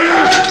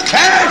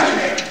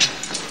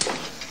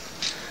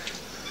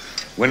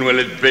 When will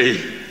it be?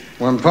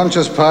 When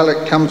Pontius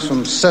Pilate comes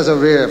from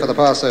Caesarea for the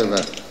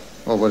Passover,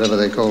 or whatever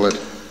they call it.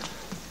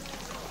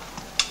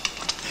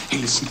 Hey,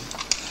 listen.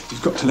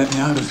 You've got to let me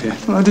out of here.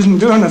 Well, I didn't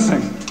do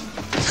anything.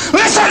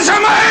 Listen to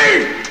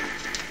me!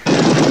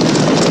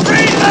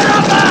 Free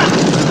Barabbas!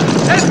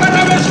 Let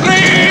Barabbas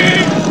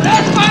free!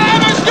 Let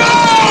Barabbas go!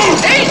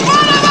 He's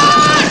one of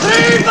us!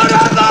 Free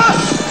Barabbas!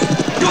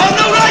 You have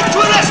no right to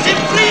arrest him!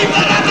 Free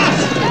Barabbas!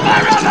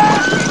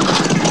 Barabbas!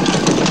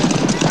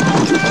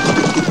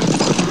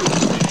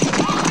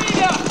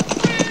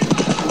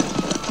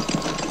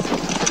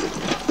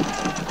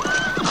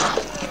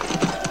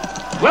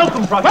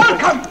 Welcome, brother.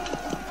 Welcome!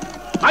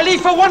 I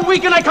leave for 1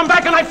 week and I come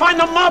back and I find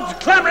the mobs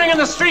clamoring in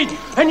the street,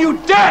 and you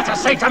dare to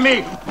say to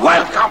me,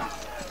 welcome!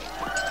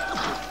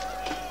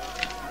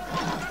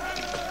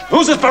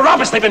 Who's this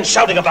Barabbas they've been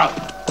shouting about?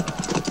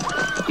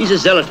 He's a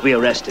zealot we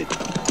arrested.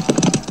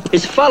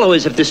 His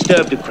followers have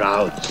disturbed the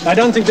crowds. I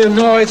don't think their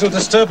noise will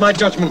disturb my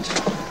judgment.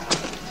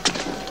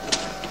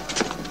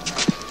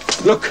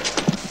 Look,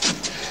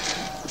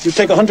 you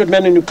take 100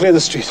 men and you clear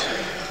the street.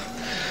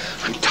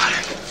 I'm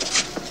tired.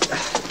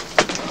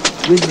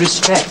 With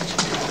respect,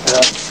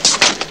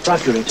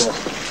 Procurator.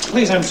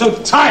 Please, I'm so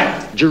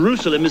tired.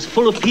 Jerusalem is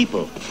full of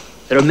people.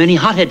 There are many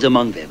hotheads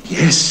among them.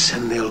 Yes,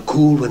 and they'll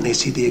cool when they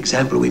see the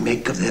example we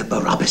make of their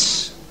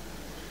Barabbas.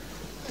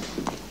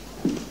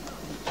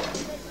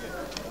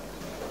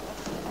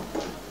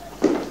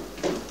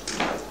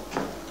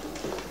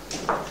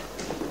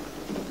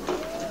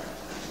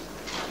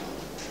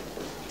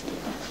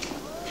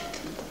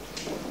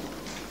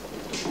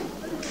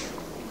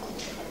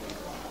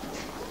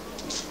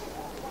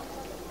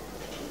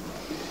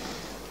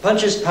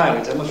 Pontius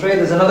Pilate, I'm afraid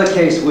there's another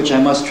case for which I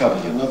must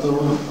trouble you. Another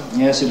one?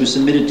 Yes, it was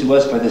submitted to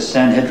us by the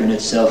Sanhedrin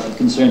itself. It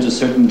concerns a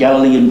certain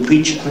Galilean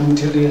preacher.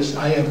 Quintilius,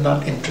 I am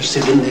not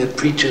interested in their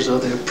preachers or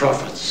their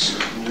prophets.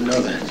 You know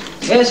that.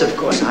 Yes, of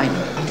course, I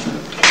know.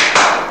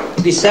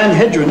 The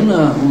Sanhedrin,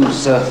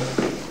 whose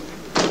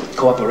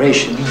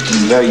cooperation has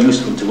been very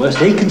useful to us,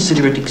 they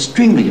consider it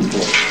extremely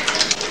important.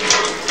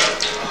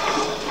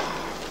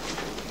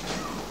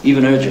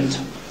 Even urgent.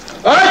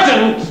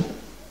 Urgent?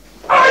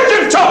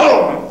 Urgent to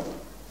whom?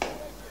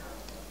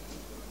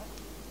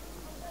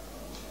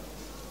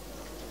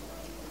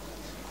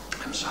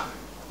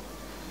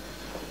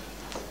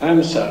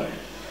 I'm sorry.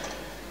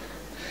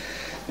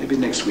 Maybe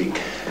next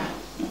week.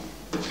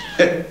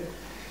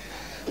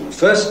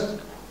 First,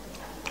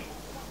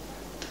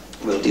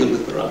 we'll deal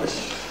with Barabbas.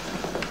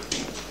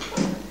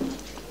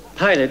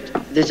 Pilate,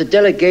 there's a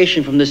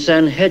delegation from the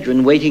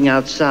Sanhedrin waiting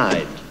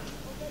outside.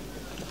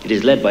 It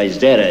is led by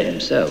Zerah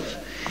himself.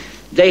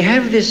 They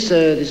have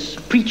this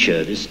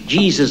preacher, this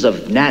Jesus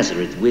of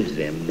Nazareth with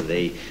them.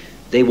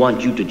 They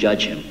want you to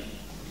judge him.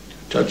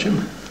 Judge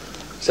him?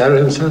 Zerah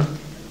himself?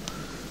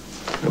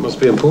 That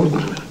must be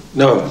important.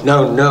 No.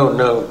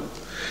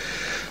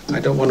 I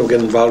don't want to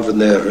get involved in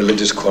their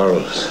religious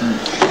quarrels.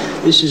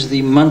 This is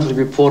the monthly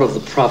report of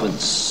the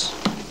province.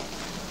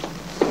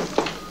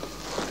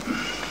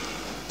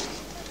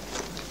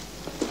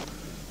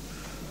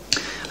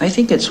 I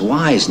think it's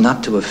wise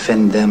not to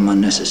offend them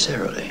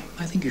unnecessarily.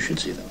 I think you should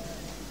see them.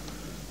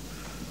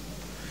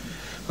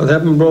 Well, they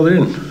haven't been brought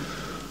in.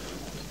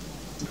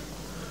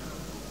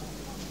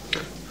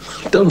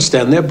 Don't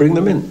stand there, bring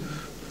them in.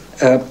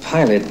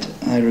 Pilate,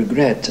 I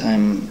regret,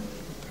 I'm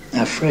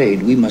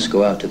afraid we must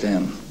go out to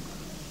them.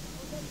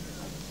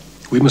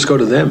 We must go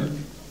to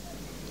them?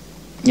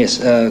 Yes,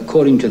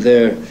 according to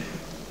their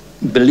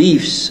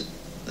beliefs,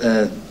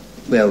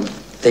 well,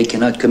 they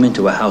cannot come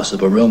into a house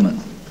of a Roman,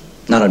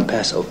 not on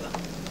Passover.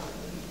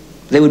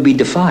 They would be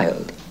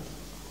defiled.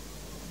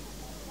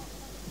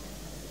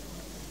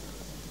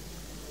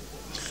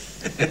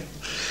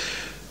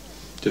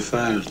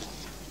 Defiled.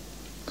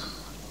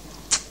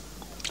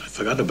 I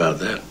forgot about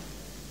that.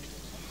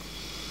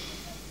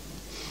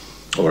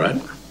 All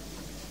right.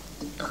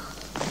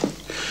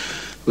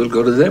 We'll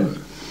go to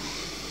them.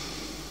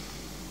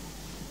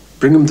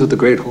 Bring them to the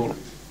Great Hall.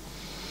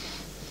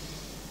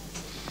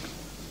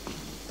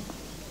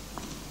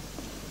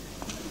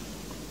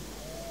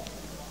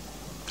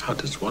 How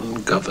does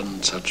one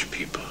govern such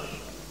people?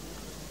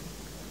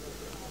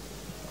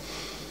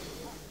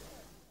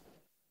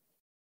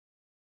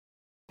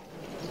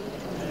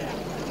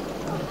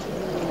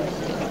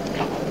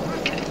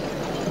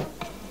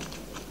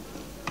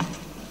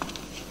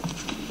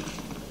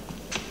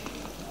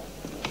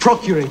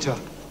 Procurator,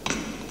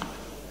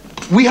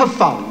 we have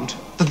found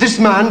that this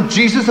man,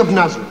 Jesus of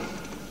Nazareth,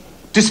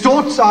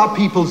 distorts our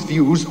people's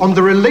views on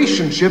the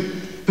relationship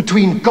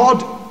between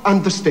God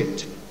and the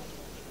state.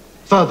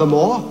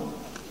 Furthermore,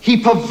 he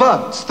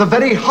perverts the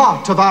very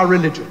heart of our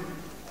religion.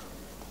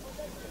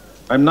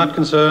 I'm not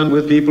concerned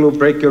with people who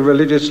break your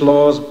religious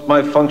laws.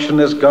 My function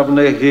as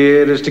governor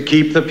here is to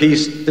keep the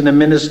peace and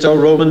administer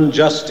Roman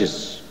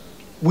justice.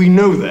 We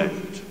know that,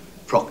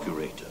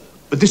 Procurator,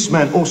 but this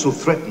man also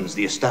threatens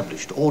the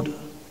established order.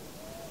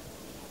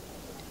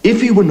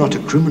 If he were not a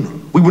criminal,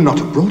 we would not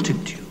have brought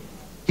him to you.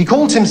 He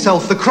calls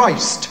himself the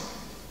Christ,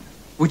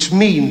 which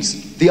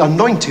means the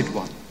Anointed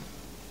One.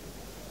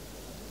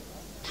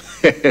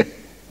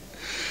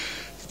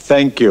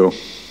 Thank you.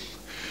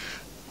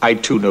 I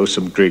too know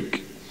some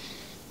Greek.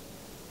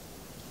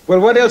 Well,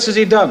 what else has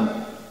he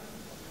done?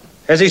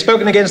 Has he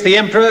spoken against the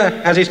emperor?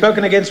 Has he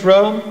spoken against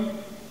Rome?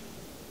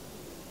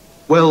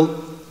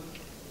 Well,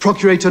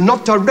 Procurator,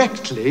 not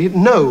directly,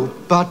 no,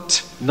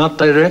 but... Not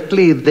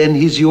directly, then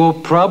he's your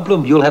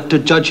problem. You'll have to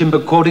judge him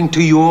according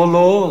to your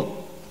law.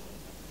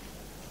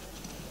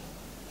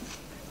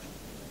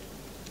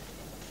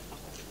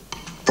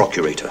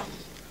 Procurator,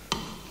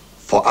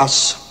 for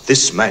us,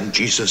 this man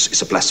Jesus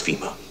is a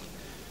blasphemer.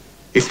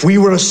 If we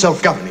were a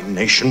self-governing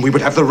nation, we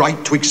would have the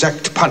right to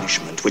exact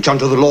punishment, which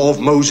under the law of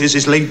Moses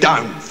is laid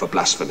down for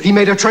blasphemy. He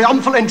made a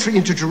triumphal entry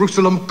into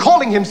Jerusalem,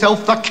 calling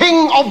himself the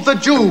King of the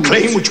Jews. A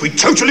claim which we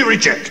totally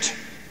reject.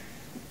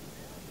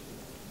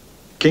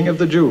 King of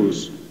the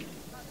Jews?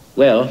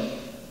 Well,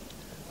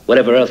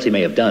 whatever else he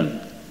may have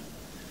done,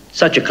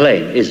 such a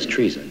claim is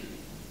treason.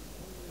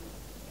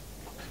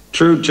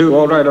 True.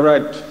 All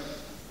right.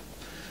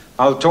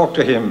 I'll talk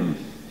to him.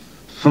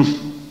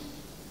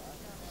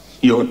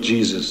 You're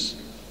Jesus.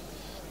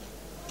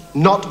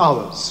 Not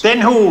ours.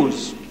 Then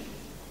whose?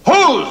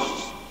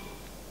 Whose?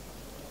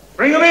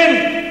 Bring him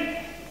in!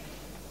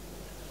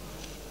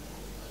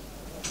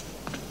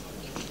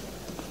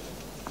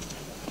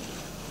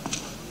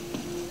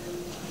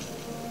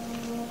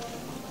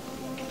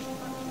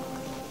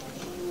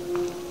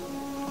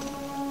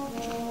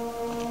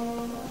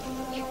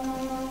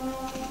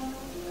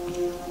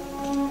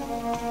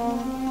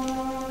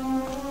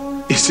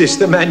 Is this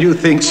the man you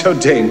think so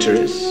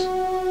dangerous?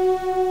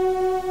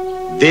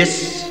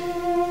 This?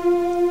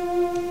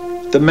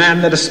 The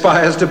man that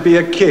aspires to be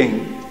a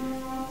king?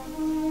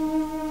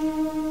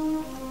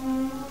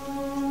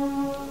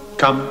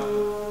 Come.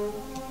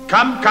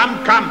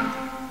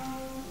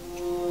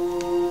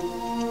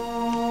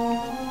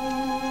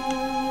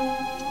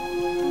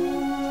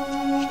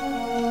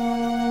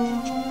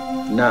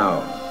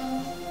 Now,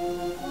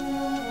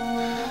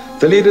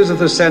 the leaders of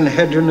the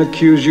Sanhedrin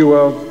accuse you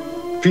of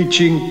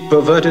preaching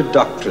perverted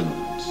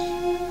doctrines.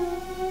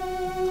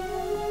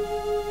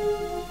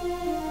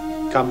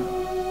 Come.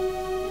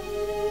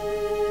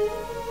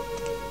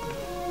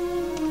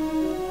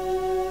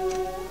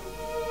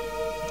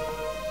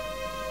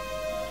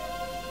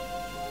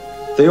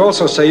 They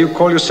also say you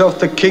call yourself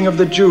the King of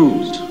the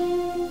Jews.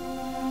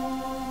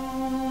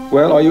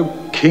 Well, are you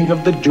King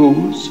of the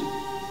Jews?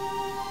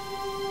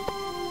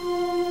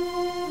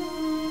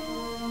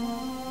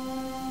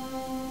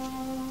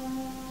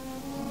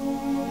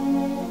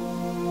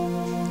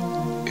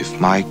 If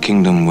my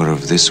kingdom were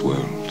of this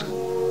world,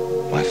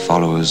 my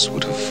followers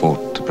would have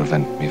fought to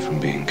prevent me from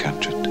being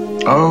captured.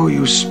 Oh,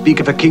 you speak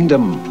of a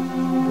kingdom.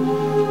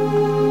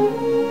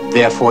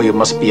 Therefore you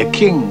must be a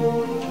king.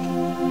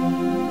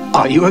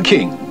 Are you a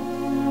king?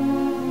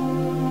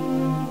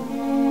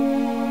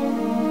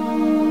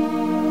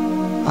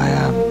 I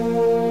am.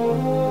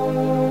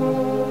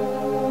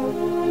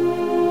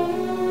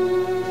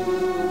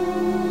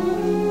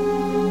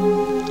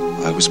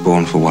 I was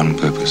born for one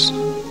purpose.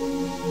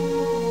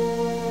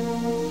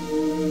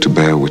 To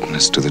bear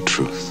witness to the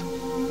truth.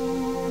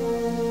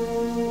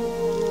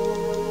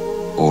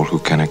 All who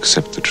can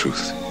accept the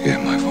truth hear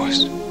my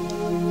voice.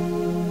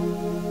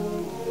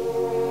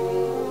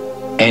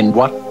 And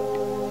what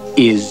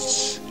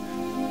is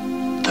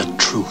the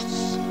truth?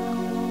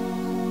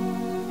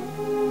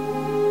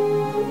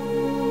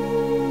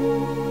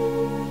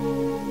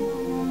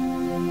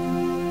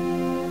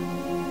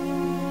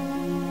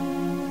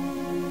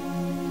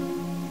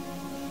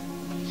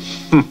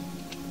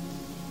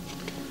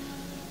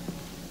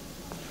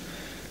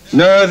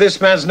 No, this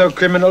man's no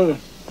criminal.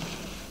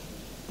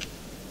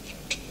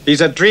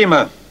 He's a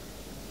dreamer.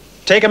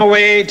 Take him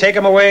away, take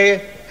him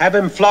away. Have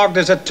him flogged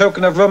as a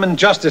token of Roman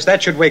justice.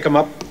 That should wake him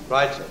up.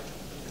 Right, sir.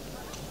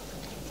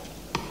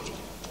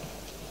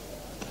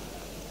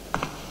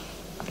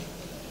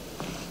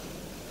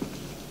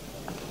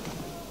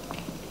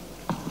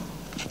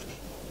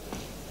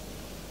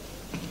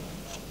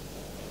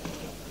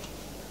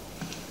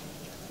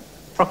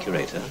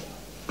 Procurator,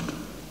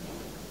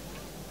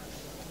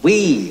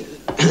 we,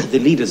 the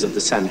leaders of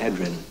the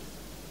Sanhedrin,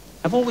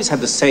 have always had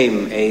the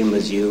same aim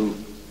as you,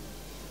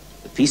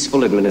 the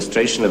peaceful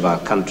administration of our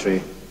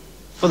country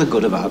for the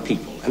good of our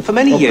people. And for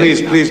many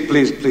years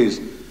Please.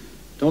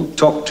 Don't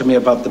talk to me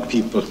about the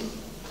people.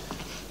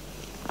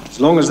 As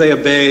long as they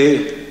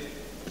obey,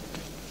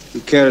 you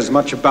care as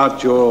much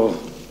about your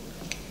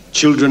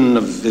children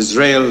of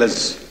Israel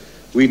as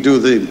we do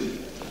the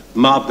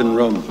mob in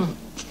Rome.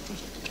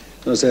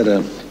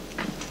 Rosetta,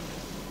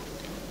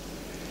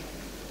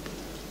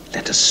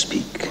 let us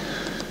speak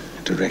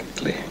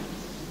directly.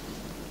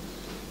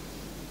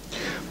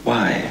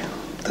 Why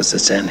does the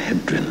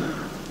Sanhedrin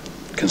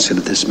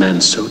consider this man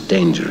so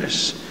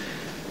dangerous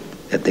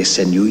that they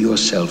send you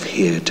yourself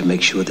here to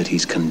make sure that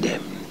he's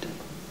condemned?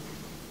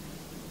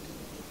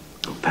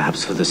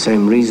 Perhaps for the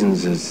same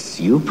reasons as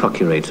you,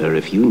 Procurator,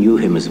 if you knew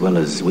him as well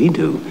as we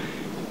do,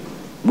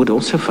 would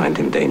also find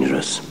him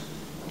dangerous.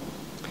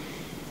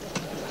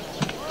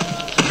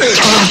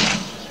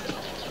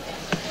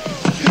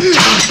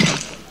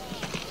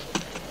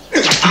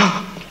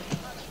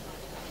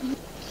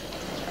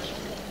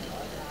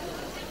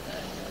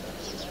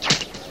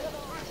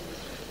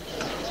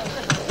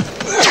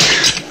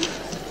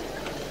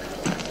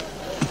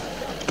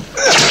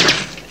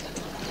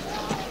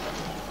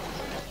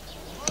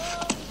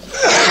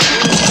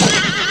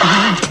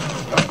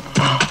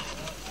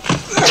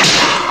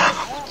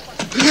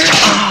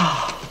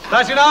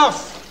 That's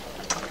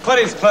enough! Put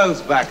his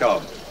clothes back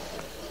on.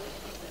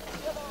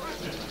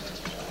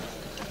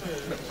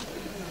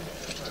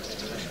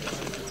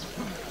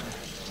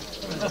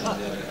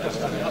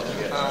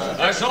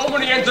 I saw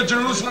when he entered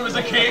Jerusalem as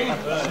a king.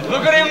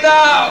 Look at him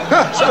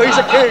now! So he's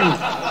a king.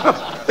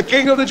 The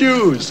king of the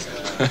Jews.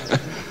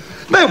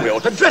 Man, we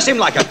ought to dress him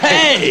like a king.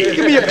 Hey!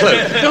 Give me your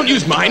cloak. Don't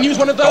use mine, use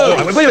one of those.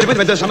 Oh, wait a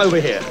minute, there's some over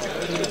here.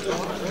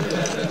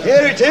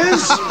 Here it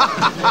is.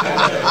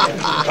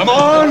 Come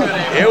on,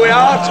 here we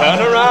are, turn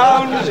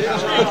around.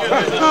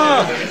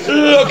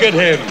 Look at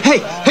him.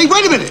 Hey,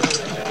 wait a minute.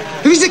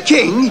 If he's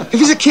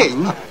a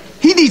king,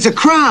 he needs a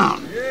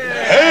crown.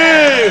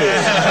 Hail,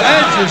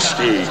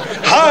 Majesty,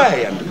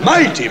 high and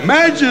mighty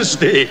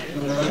Majesty.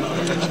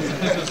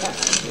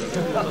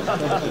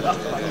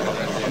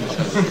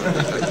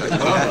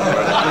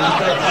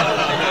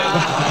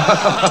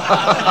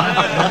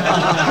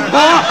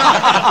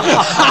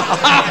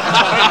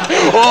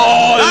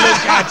 Oh,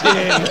 look at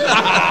him!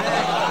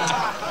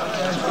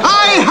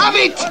 I have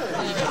it!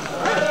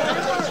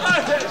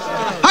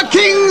 A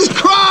king's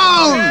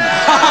crown!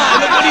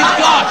 Look what he's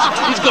got!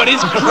 He's got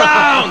his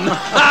crown!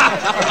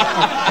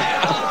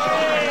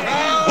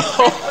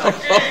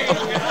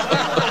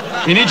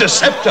 He needs a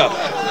scepter.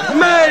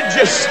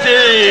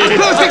 Majesty! A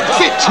perfect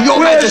fit, Your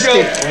Where's Majesty.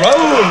 your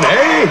throne,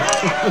 eh?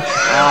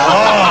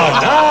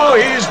 Now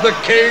he's the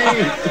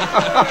king.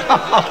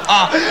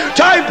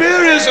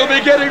 Tiberius will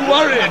be getting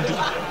worried.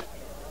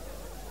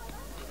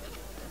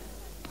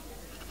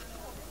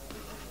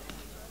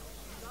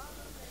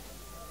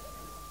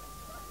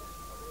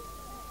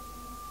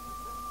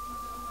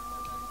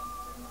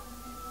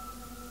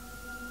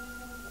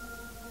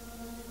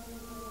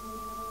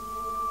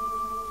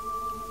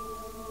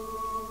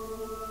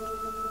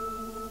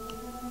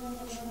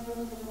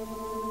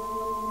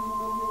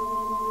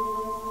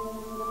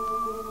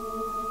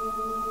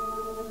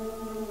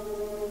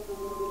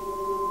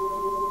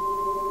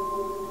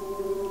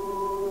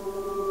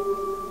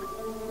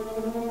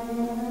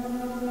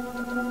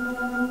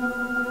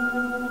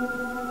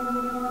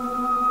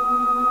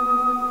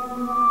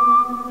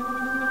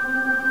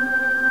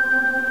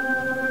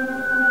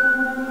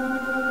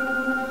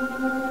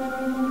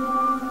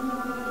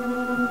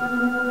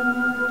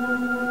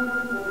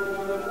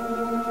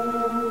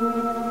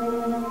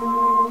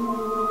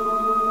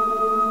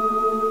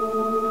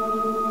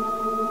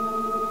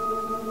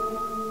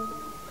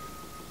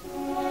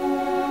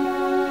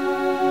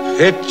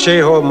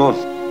 Ecce homo.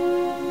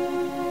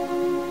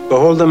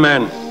 Behold the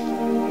man.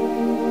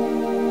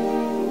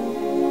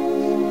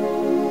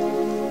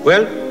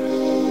 Well,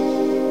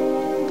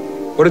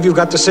 what have you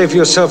got to say for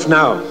yourself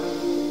now?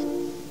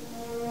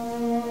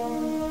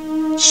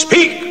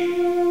 Speak!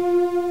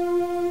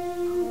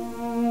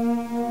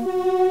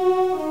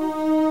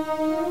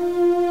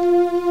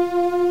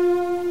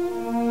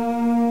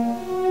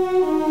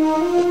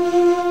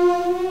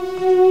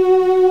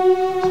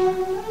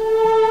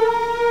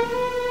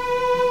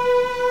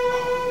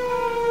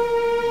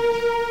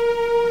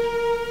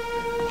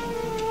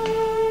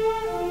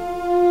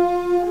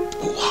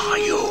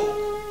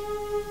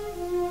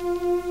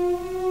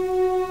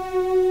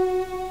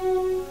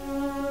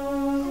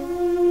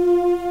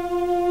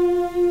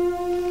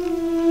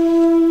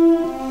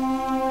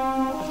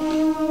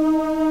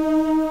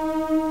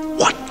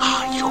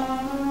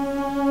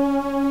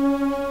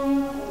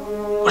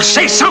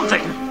 Say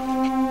something!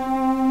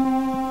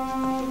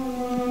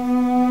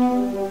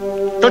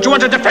 Don't you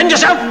want to defend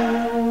yourself?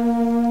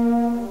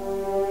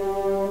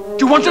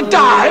 Do you want to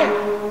die?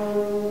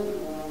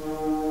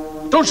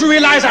 Don't you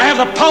realize I have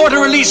the power to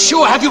release you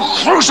or have you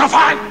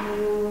crucified?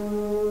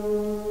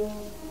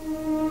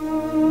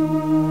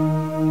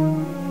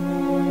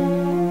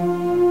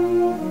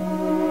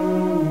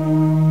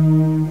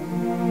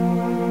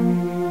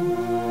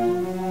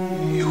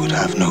 You would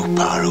have no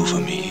power over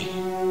me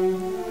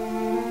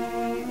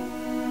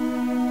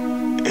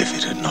if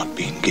it had not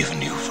been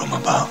given you from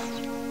above.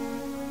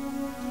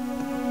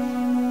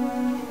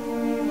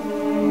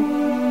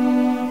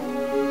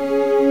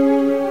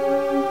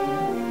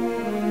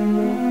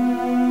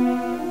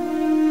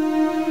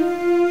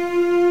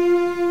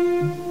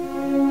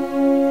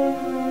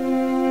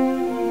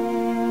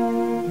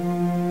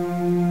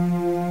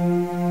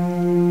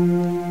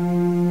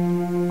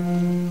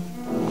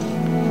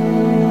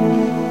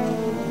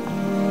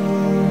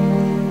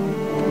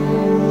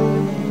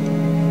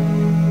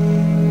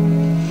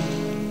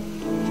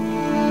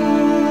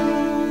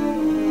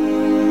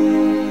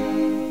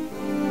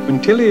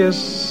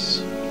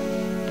 Quintilius,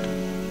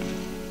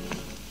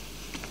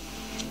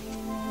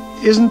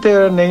 isn't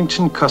there an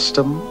ancient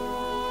custom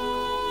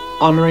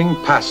honoring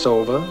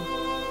Passover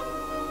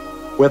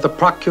where the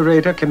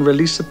procurator can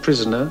release a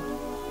prisoner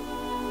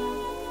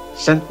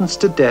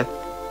sentenced to death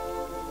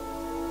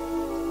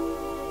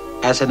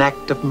as an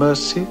act of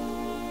mercy?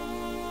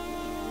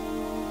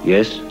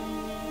 Yes,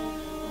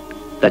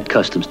 that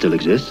custom still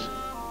exists.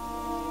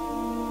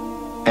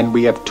 And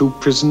we have two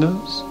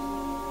prisoners?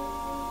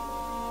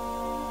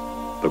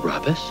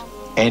 Barabbas?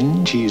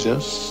 And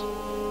Jesus.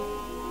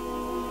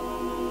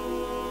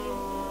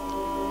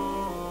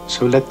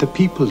 So let the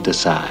people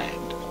decide.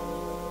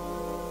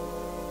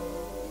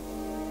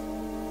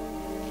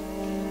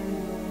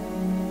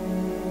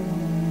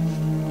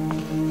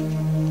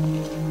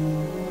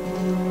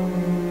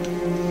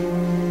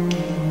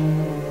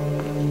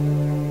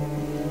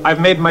 I've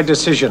made my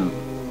decision.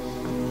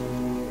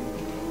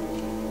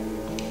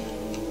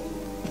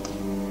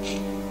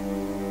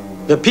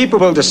 The people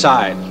will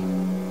decide.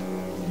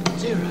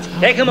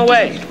 Take him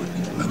away.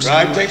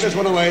 Right, take this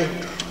one away.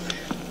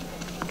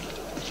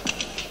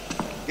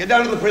 Get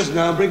down to the prison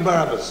now and bring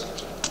Barabbas.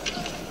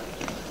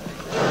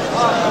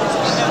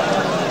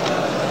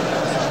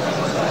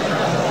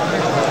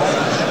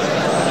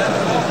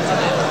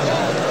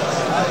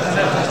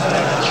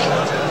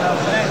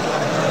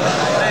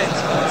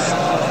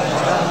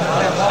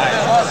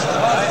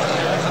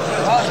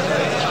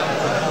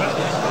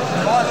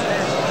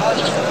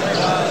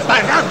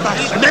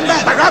 Barabbas,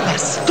 remember?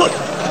 Barabbas. Good.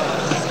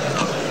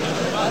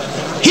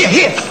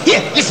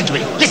 Here, listen to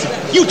me. Listen,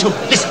 you two,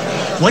 listen.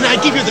 When I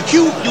give you the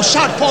cue, you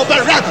shout for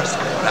Barabbas.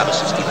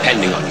 Barabbas is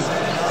depending on you.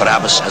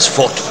 Barabbas has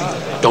fought for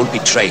you. Don't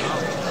betray him.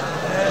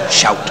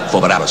 Shout for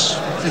Barabbas.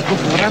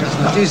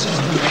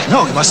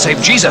 No, you must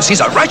save Jesus. He's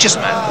a righteous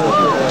man.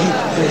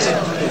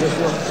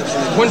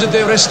 When did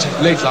they arrest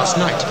him? Late last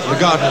night, in the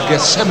Garden of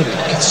Gethsemane.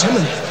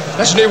 Gethsemane?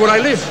 That's near where I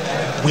live.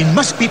 We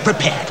must be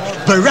prepared.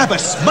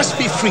 Barabbas must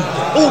be freed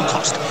at all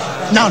cost.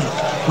 Now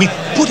look, we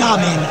put our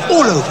men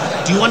all over.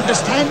 Do you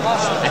understand?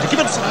 And to give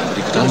him sign... But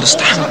he could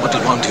understand what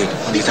he wanted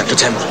when he's at the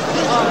temple.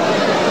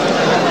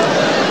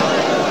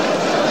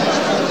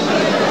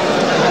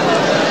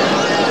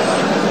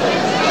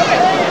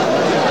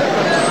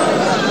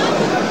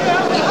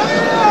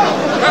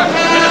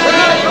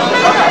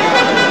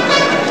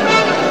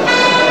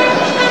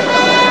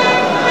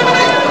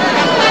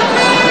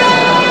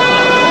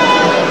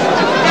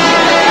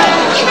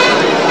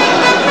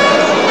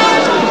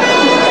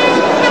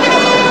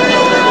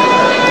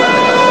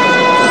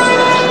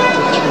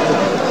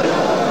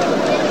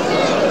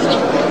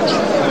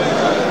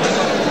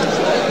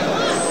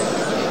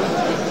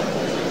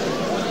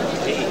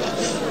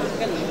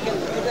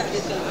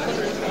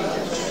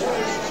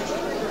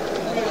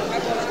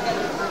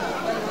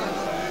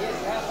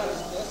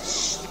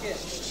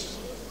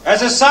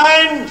 As a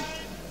sign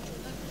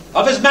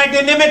of his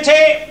magnanimity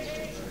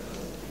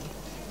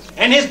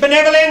and his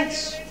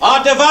benevolence,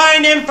 our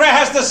divine emperor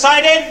has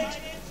decided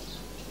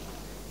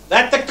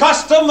that the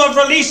custom of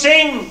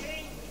releasing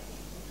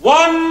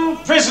one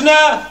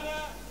prisoner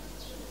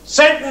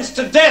sentenced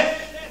to death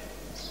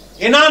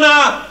in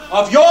honor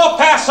of your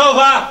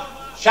Passover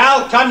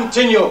shall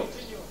continue.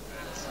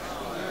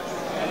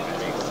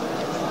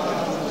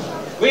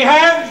 We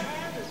have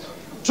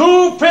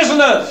two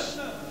prisoners.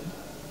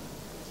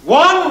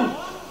 One,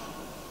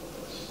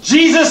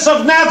 Jesus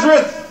of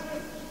Nazareth,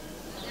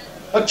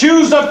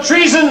 accused of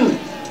treason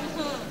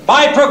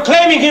by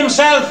proclaiming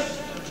himself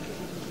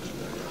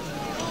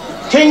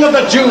King of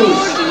the Jews. Do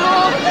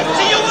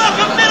you work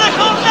a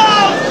miracle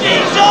now,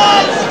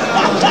 Jesus?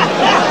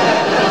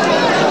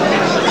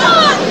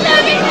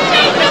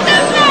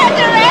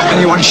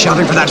 Anyone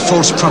shouting for that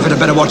false prophet had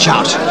better watch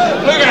out.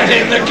 Look at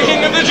him, the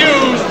King of the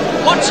Jews.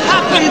 What's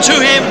happened to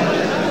him?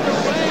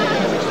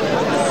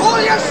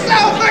 Call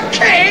yourself a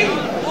king?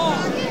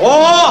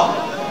 Or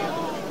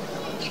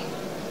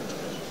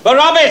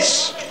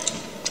Barabbas,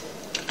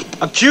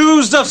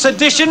 accused of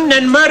sedition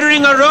and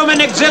murdering a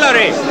Roman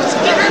auxiliary.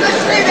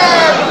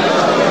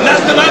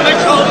 That's the man they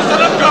call the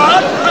Son of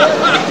God.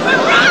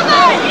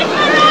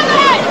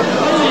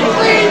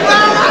 Free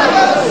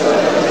Barabbas!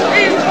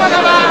 He's one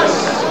of us!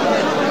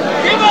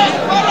 Give us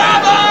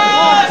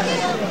Barabbas!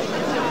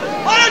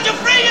 Why don't you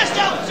free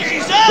yourself,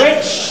 Jesus?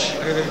 Which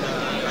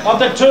of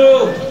the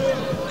two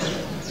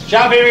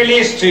shall be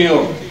released to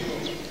you?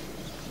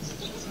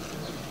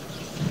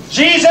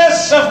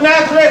 Jesus of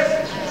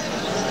Nazareth,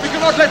 We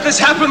cannot let this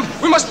happen.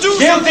 We must do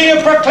guilty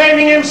of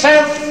proclaiming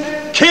himself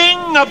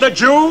King of the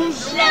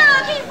Jews? No,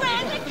 he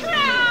wears a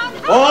crown.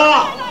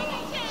 Or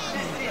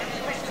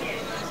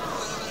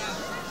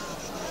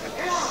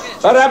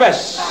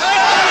Barabbas?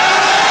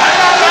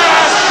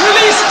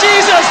 Release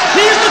Jesus!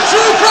 He is the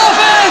true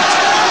prophet!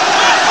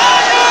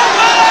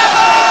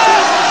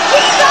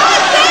 He's our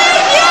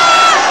Savior!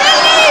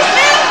 Release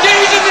him!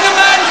 Jesus is a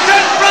man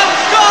sent from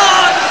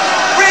God!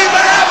 Free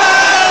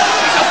Barabbas!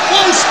 He's a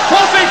false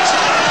prophet!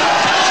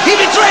 He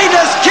betrayed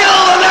us! Kill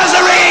the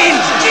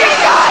Nazarene!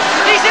 Jesus!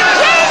 He's in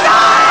Jesus!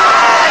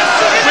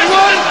 We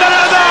want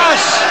Barabbas!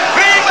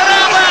 Free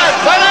Barabbas!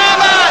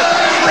 Barabbas!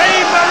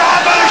 Free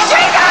Barabbas!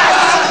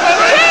 Jesus!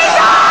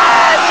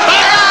 Jesus!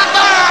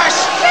 Barabbas!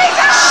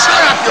 Jesus!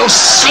 Shut up, you'll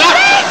slap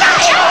me!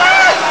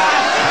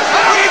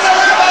 Free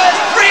Barabbas!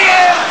 Free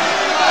him!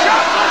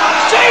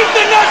 Save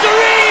the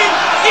Nazarene!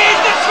 He is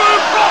the true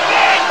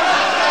prophet!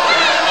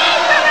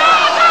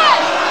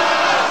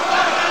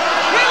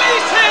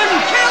 Release him!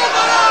 Kill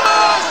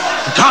Barabbas!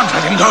 We can't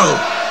let him go.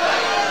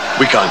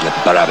 We can't let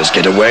Barabbas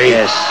get away.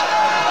 Yes.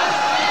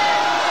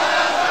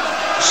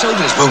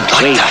 Soldiers won't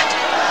like that.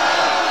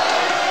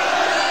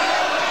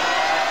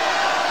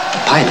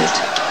 Pilate,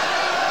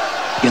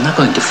 you're not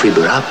going to free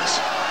Barabbas,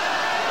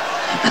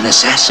 an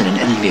assassin and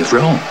enemy of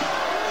Rome.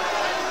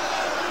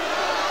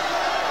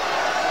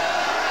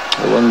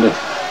 I wonder,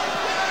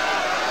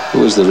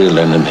 who is the real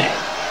enemy?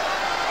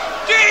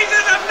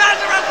 Jesus of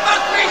Nazareth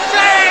must be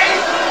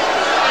saved!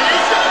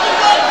 He's talking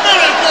about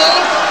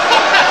miracles!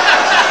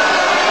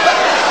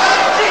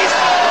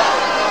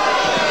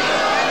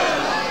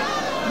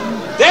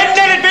 Then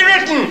let it be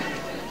written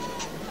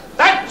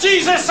that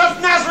Jesus of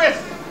Nazareth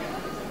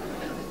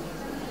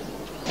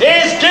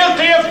is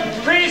guilty of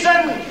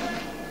treason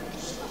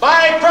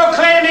by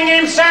proclaiming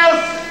himself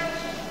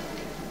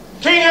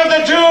King of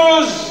the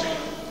Jews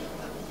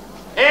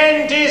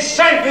and is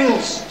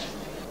sentenced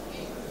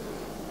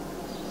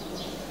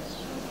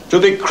to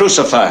be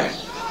crucified.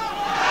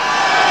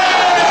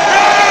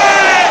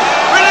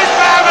 Release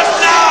Barabbas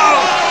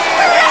now!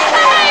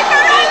 Hooray!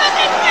 Barabbas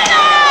is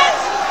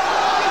finished!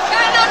 You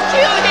cannot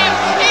kill him!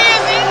 He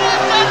is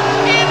innocent!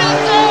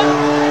 Innocent!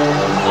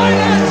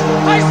 Silence!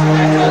 I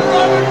spit on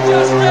Roman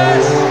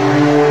justice!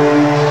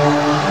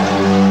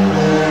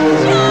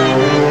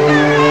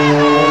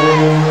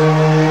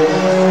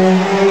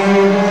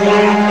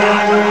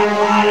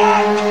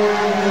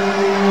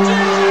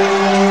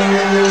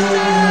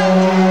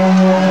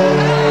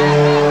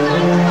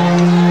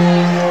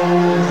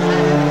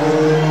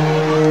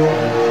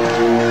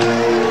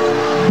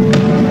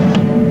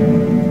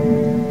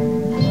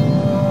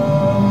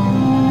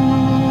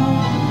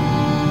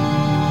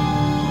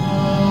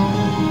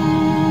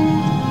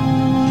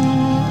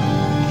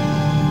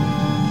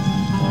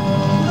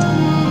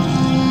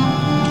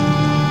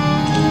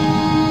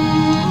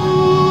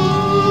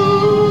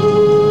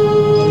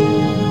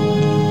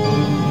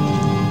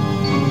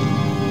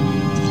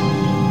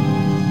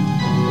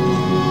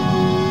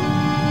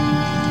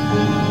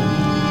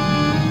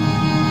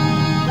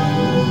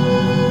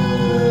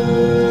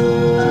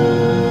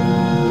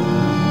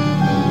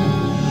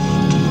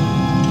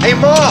 Hey,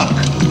 Mark!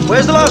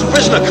 Where's the last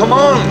prisoner? Come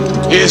on!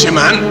 Here's your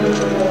man.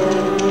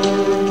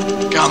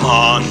 Come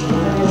on.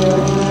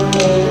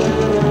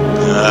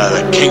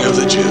 The King of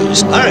the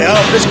Jews. Hurry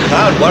up, this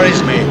crowd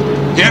worries me.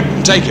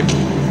 Yep, take him.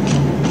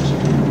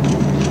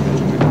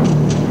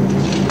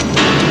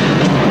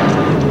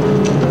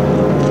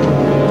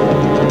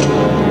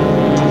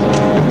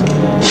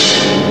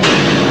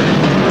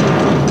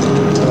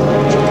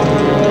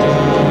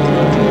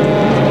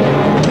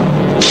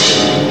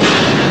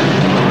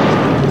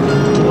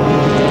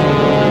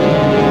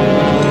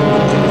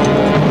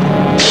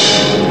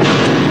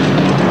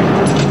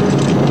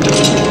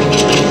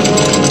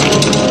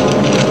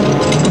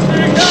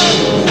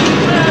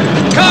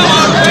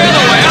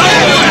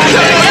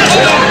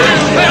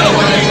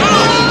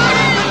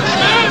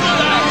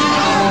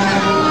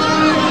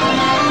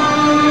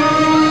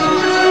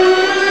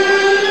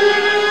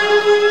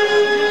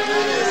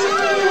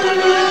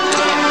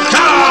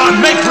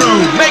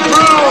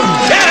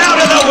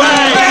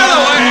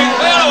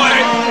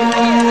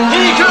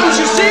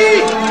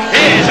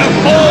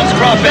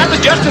 about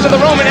the justice of the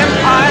Roman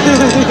Empire. The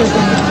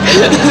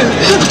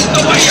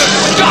way you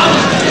scum!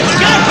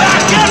 Get back!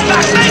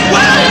 Make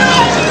way!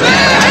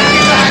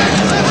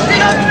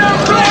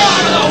 Clear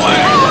out of the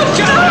way!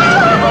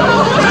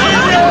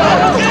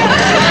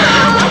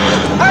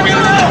 Have you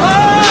no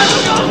heart?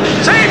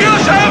 Save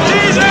yourself,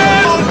 Jesus!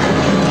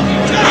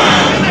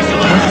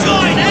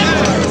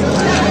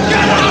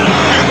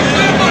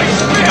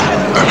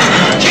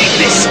 Keep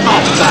this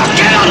off back!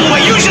 Get out of the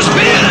way! Use your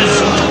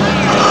spears!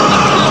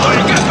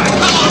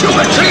 You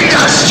betrayed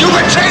us! You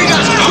betrayed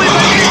us! We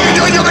believed in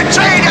you and you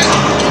betrayed us!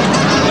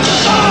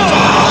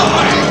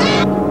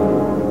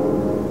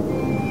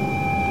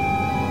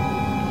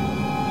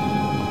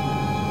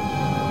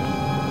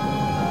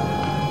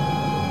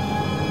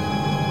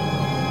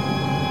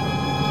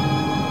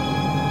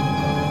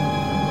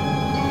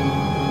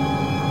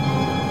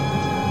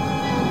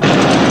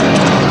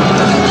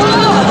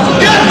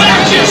 Get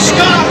back, you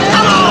scum!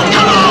 Come on!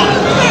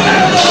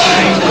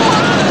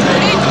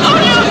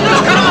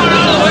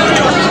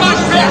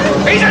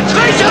 He's a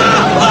traitor!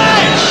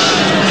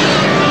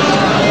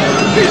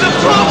 He's a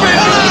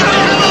prophet!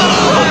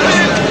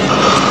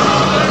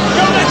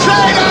 You're the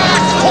traitor!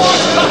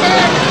 Force the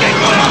man! Get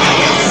rid of me,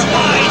 you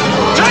swine!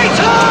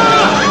 Traitor!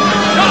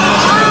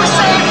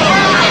 Save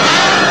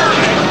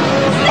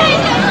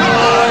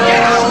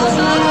Get out!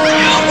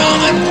 You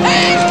Roman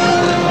pig!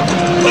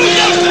 Who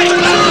does this?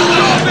 Come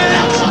on,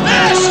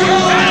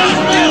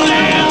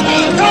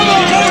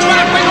 go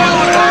back with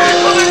your hand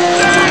for the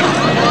dead!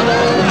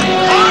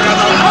 Out of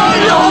the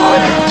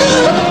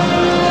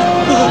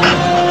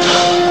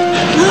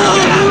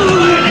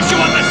way! Unless you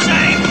want the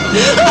same!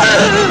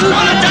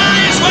 Wanna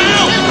die as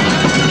well?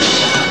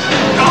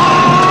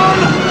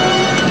 Gone!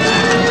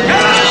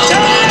 Get out of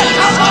here!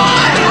 Come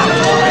on!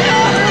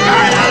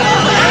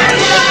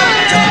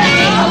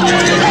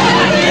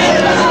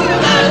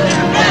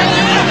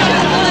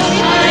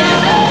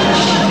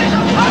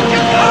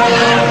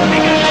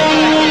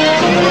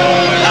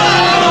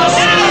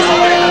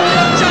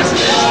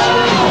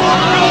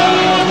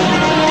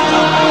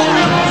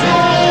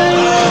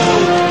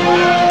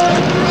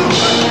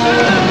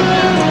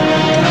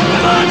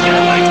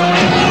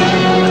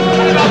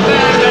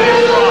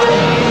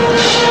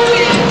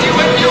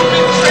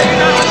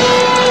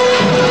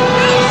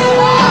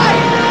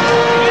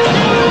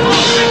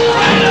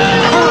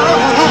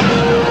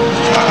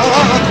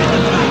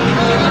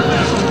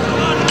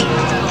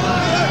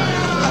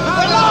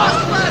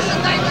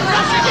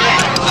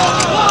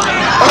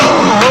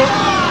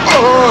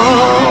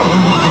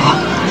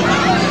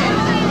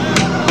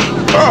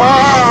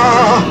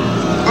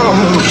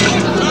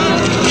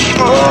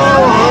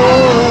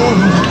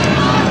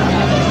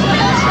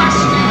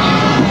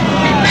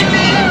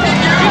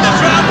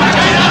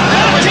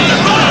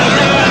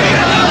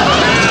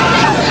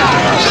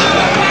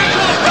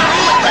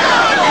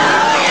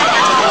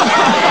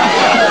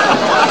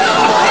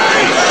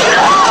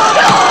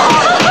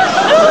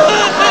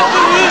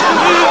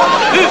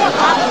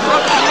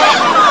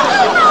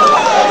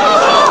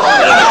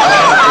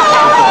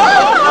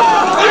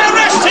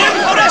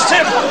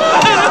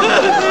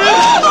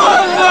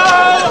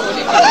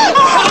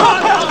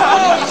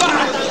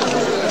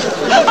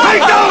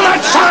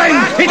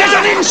 It is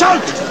an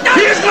insult!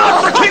 He is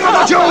not the king of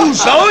the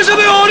Jews! Those are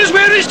the orders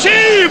we're his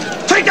chief!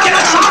 Take down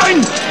that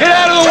sign! Get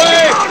out of the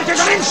way! It is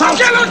an insult!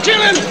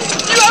 Kill him!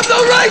 You have no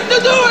right to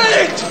do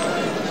it!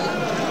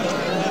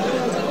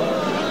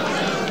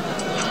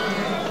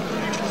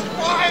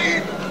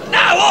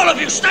 Now all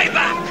of you stay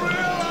back!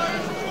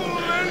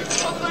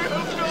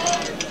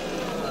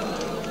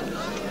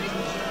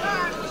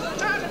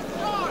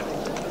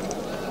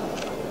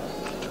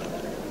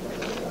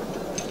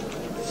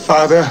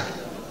 Father,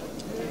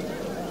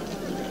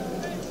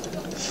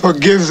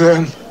 forgive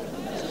them.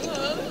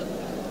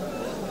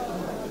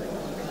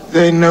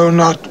 They know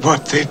not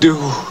what they do.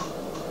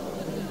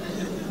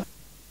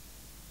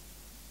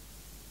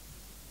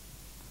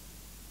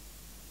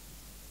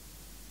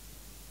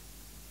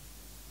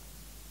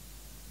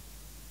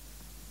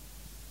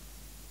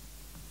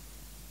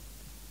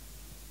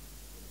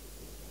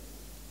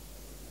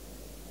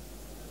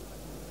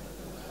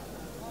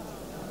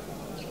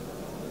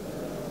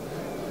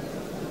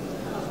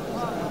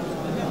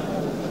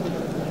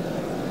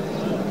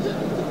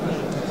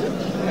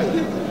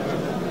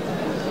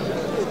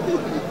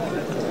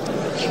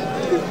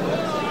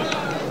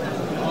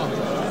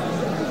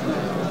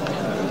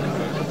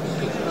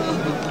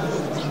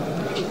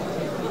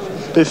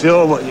 If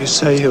you're what you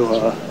say you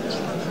are,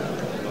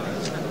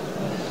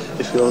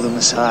 if you're the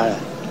Messiah,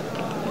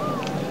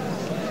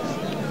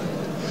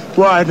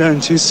 why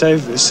don't you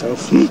save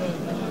yourself?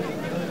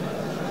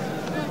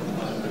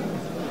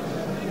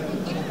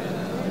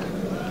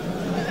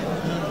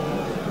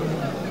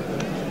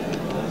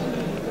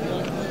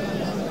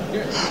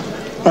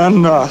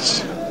 And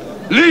us.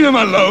 Leave him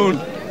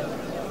alone.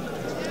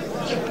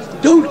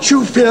 Don't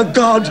you fear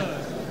God,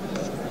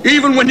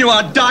 even when you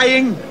are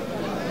dying?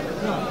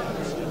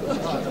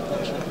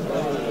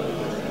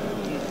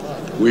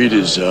 We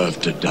deserve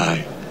to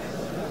die,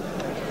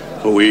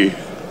 for we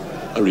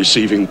are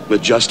receiving the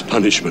just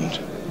punishment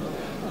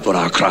for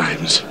our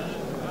crimes.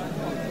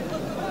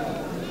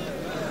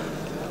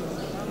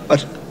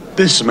 But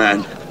this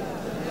man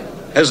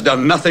has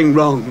done nothing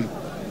wrong.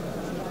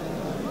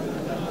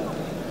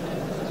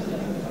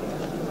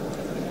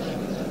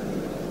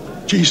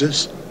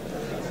 Jesus,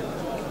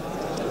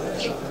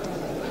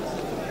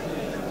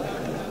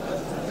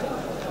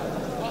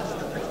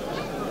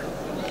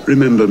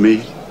 remember me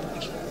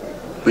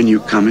when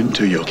you come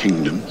into your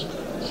kingdom.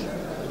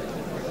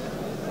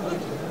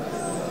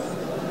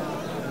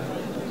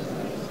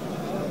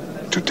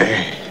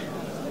 Today,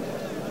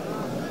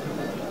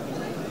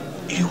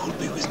 you will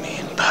be with me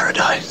in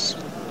paradise.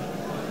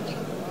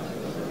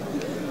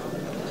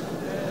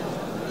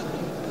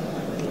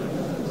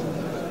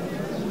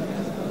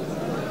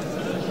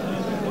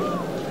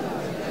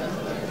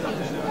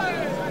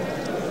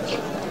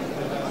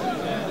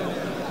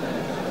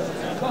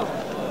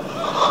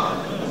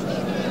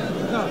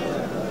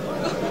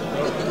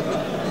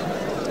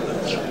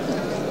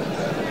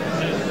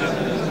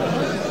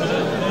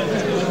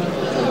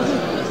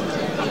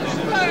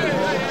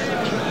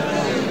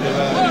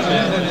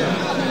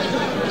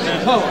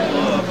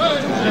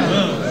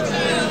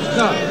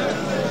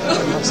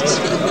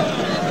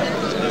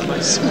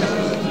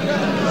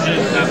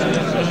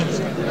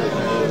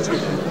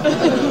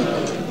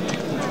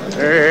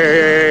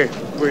 Hey,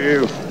 who are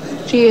you?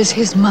 She is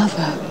his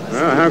mother.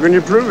 How can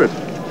you prove it?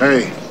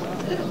 Hey.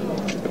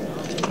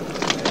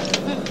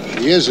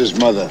 She is his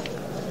mother.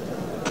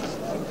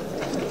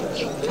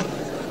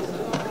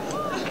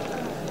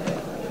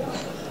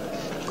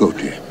 Go,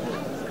 dear.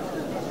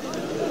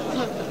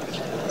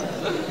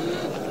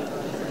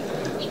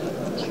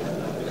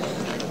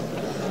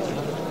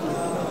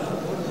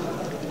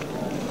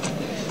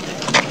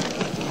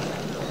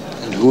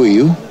 And who are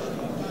you?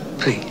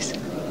 Please.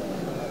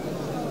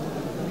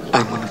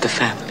 I'm one of the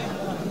family.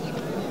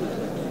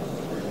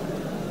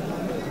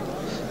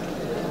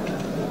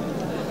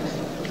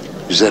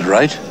 Is that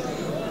right?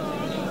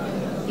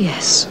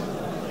 Yes.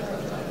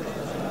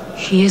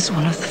 He is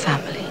one of the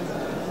family.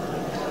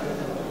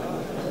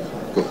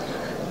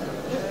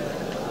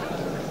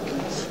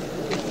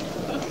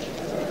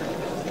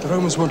 The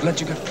Romans won't let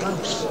you get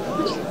close.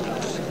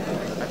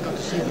 I've got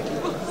to see them.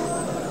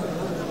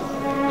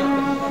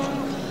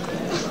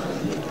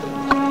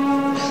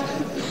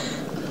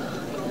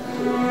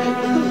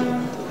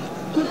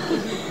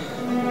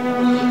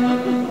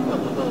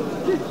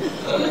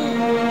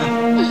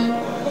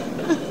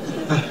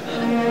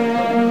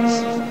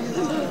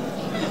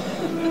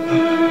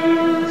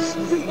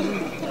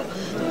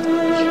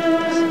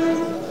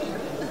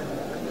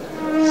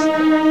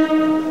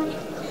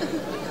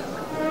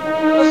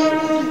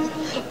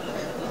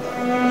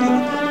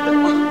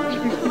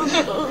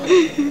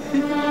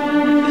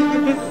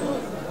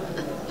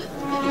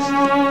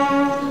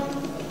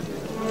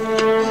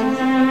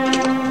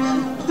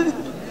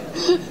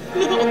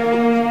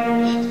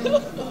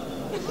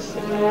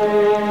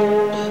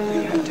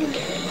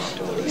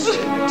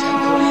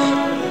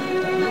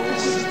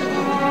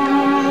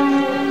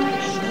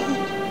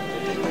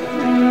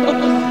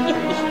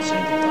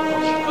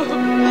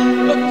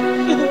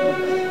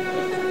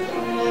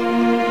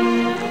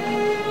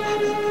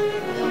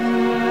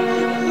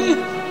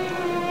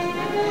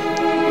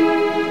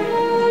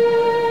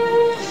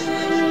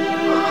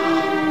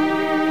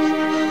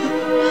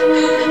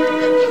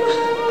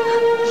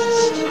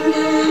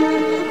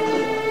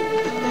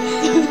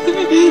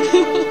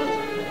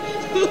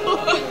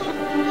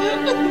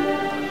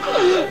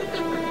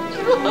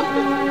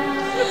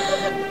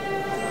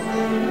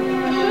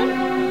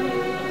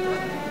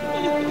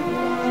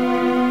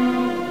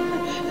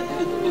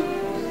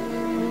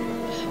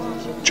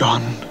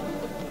 John.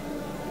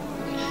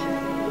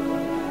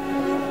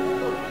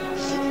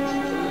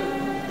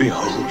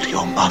 Behold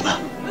your mother.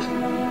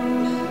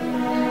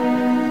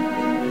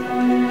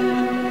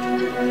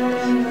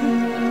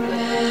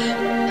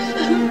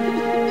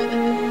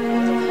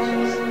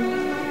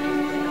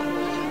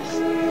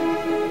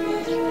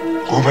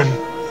 Woman.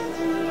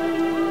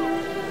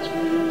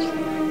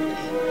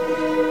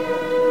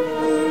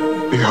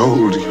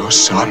 Behold your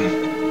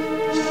son.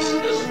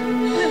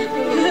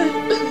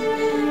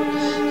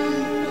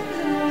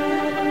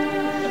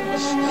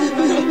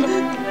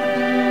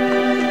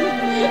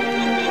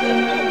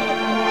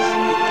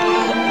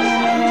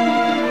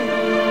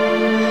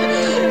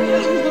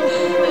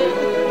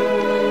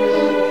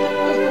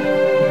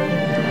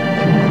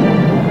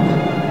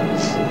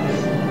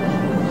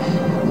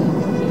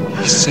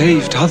 He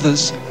saved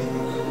others.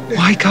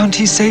 Why can't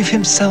he save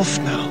himself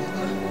now?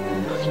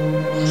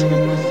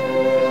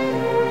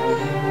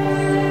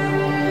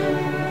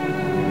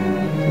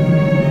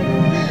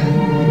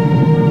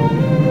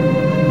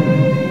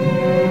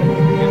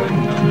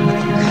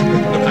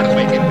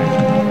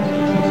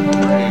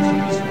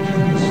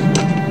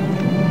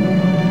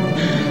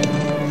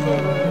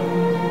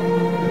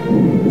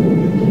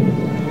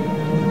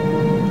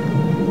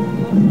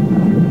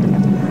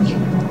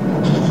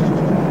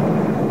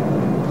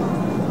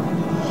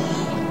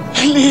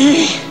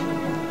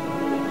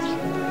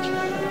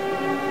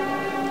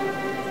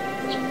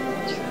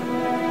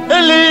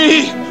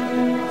 me!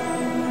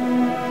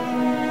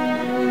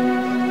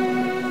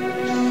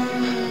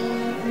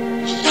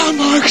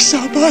 Lama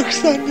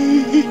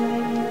sabachthani.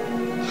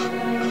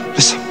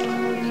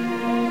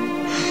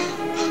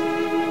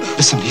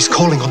 Listen, he's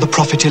calling on the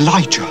prophet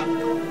Elijah.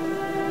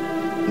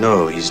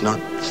 No, he's not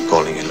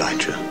calling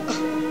Elijah.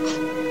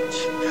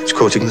 He's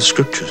quoting the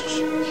scriptures.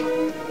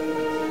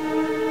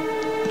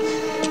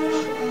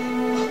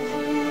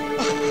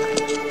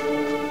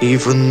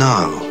 Even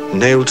now,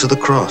 nailed to the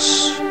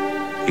cross,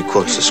 he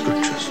quotes the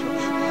scriptures.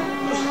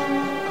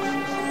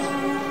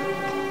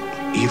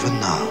 Even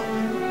now.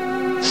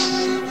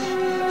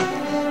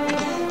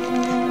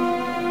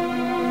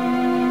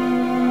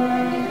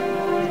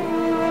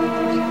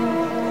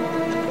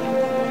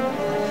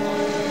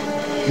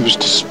 He was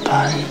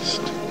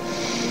despised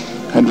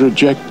and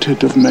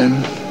rejected of men,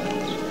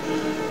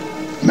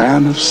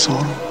 man of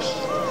sorrows,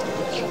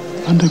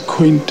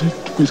 unacquainted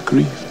with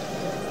grief.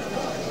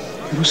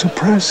 He was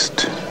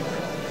oppressed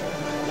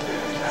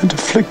and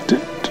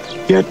afflicted,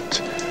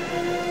 yet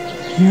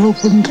he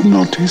opened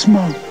not his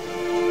mouth.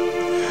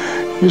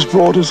 He was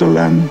brought as a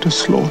lamb to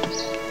slaughter,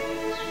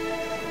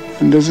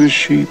 and as a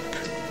sheep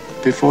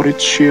before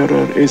its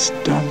shearer is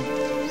dumb.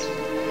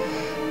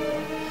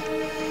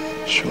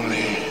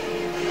 Surely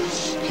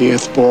he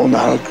hath borne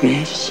our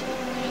griefs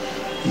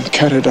and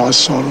carried our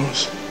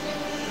sorrows.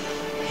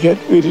 Yet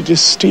we did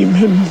esteem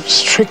him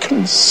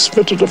stricken,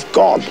 smitten of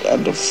God,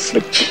 and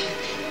afflicted.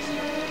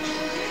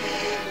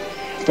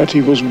 But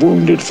he was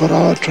wounded for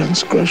our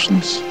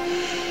transgressions.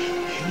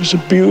 He was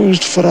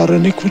abused for our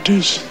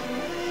iniquities.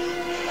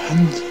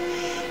 And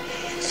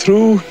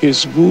through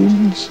his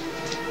wounds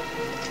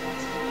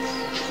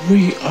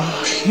we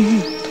are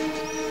healed.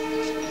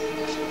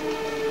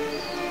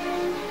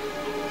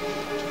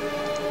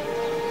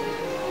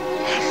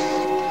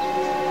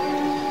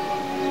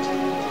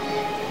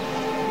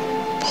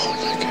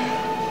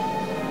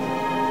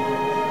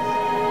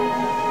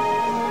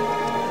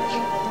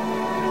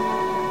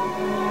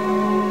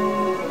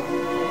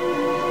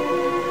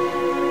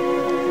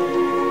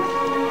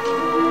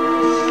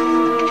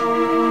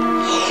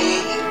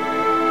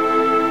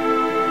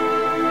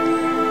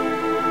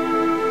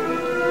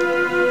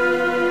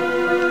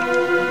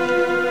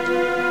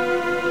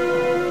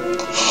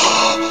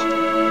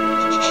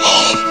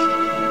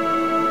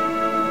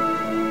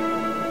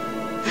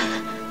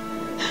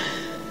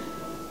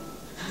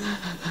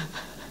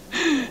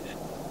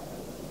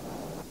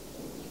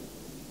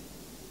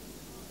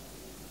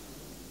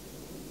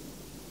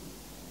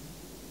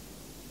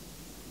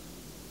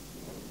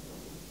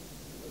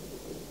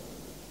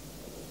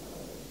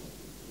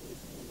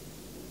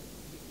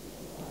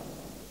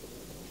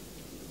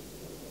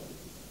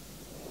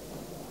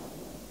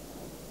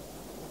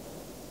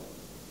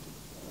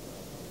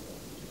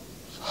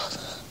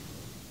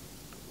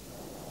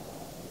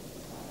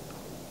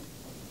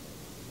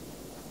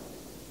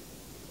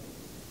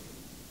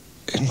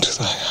 Into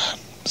thy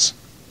hands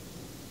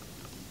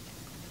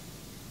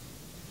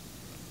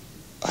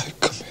I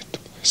commit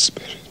my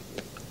spirit.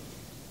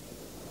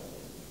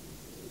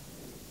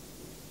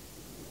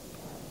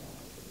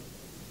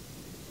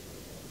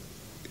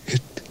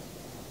 It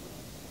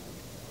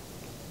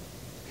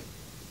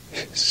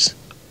is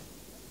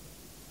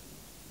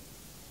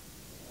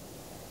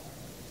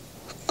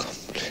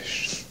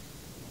accomplished.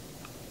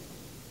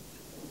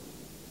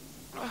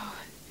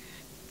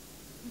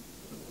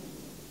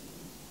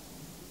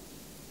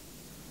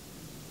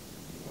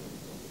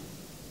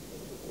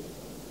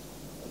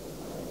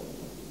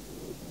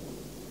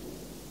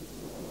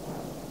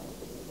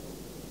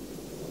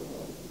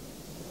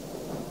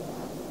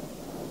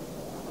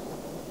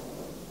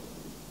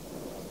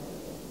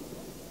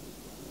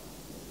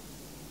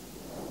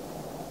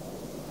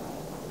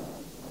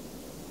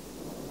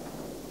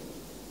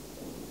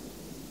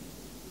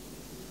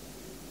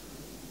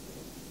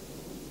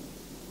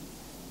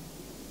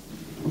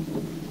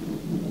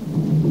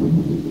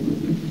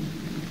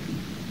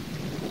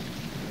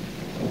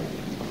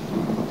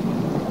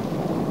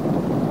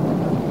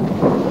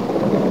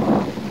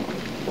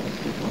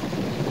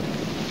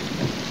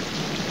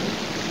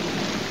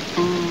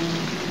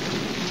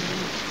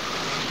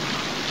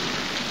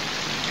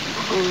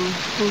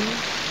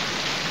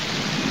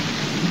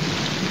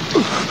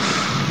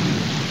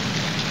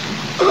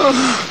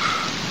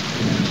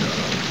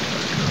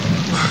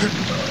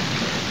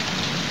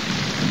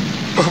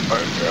 Oh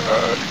my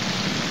God.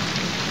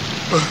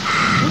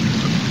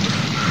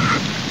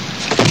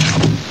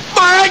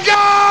 My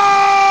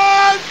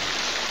God!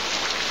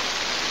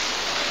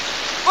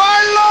 My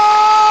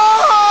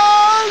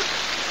Lord!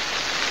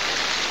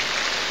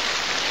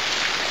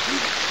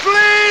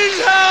 Please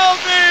help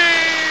me!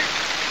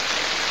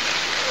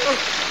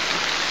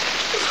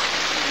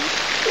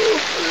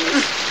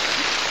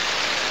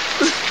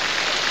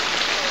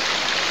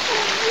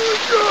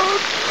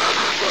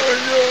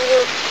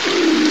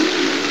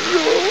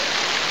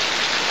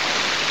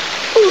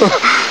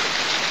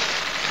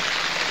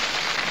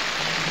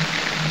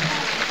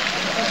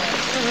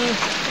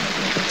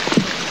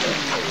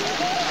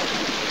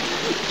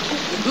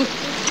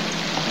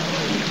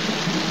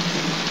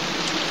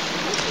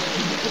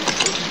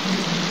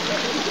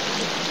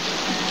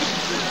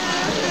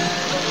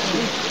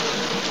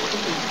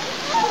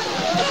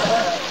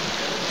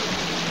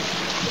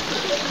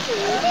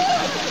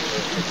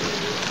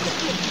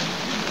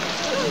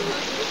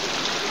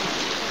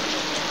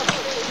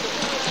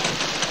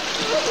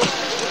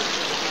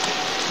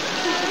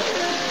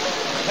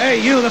 Hey,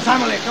 you, the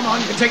family. Come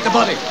on, you can take the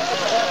body.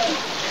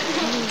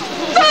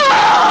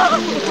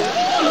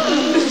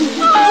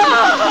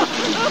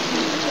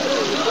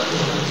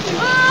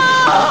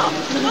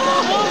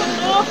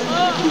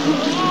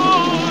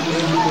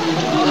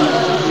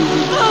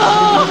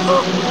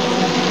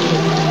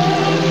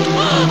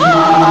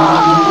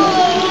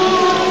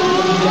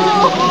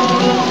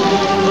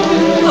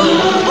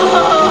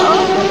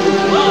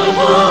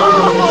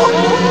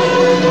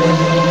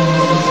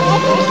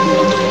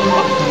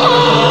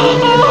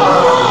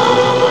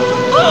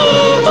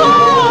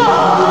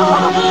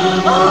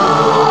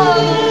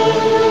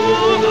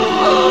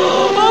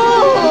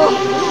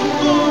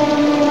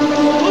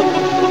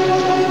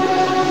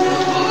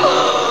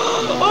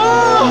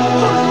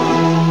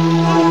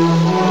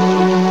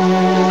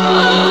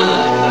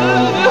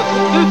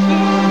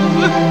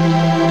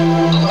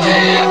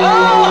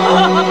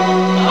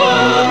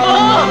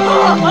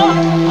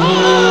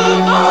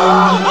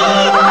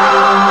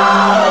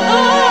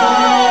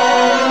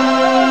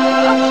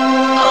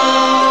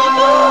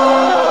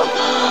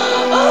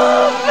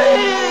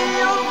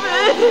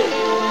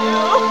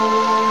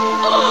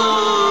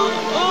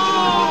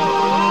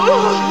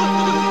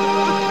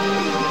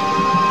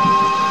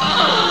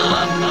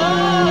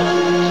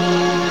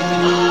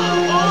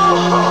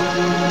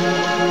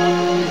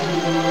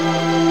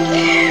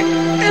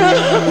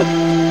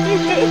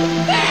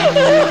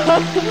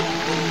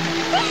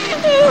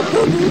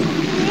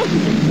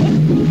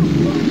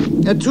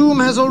 A tomb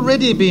has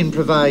already been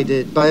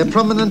provided by a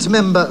prominent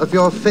member of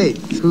your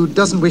faith who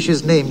doesn't wish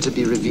his name to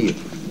be revealed.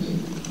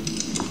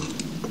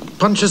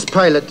 Pontius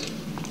Pilate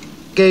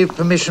gave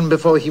permission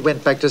before he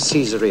went back to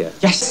Caesarea.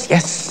 Yes,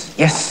 yes,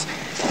 yes.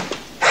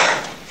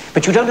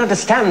 But you don't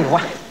understand.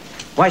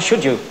 Why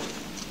should you?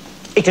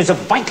 It is of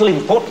vital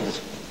importance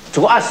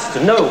to us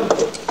to know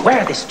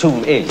where this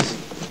tomb is.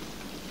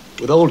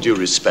 With all due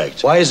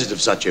respect, why is it of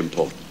such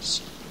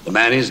importance? The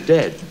man is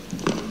dead.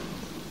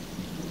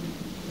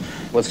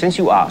 Well, since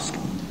you ask,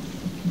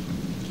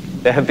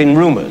 there have been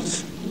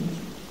rumors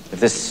of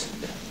this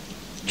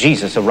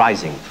Jesus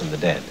arising from the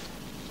dead.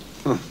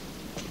 Huh.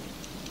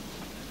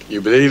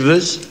 You believe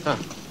this? Huh.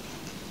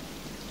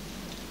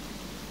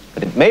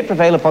 But it may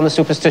prevail upon the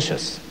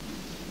superstitious.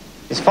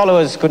 His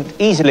followers could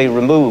easily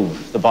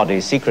remove the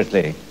body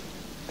secretly,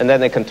 and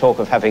then they can talk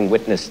of having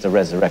witnessed the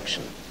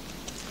resurrection.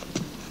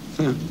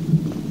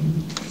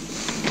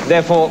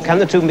 Therefore, can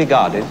the tomb be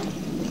guarded?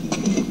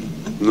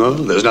 No,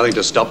 there's nothing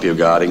to stop you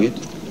guarding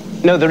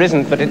it. No, there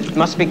isn't, but it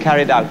must be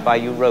carried out by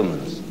you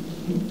Romans.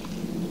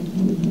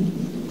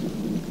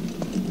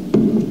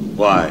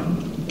 Why?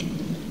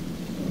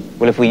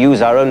 Well, if we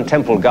use our own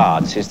temple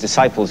guards, his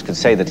disciples could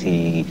say that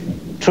he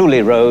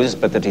truly rose,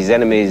 but that his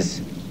enemies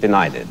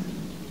denied it.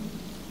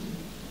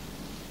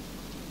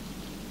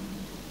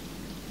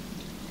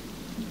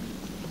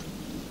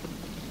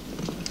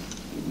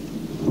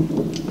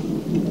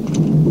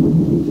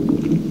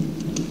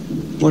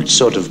 What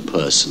sort of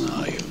person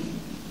are you,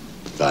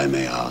 if I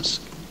may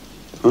ask?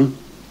 Huh?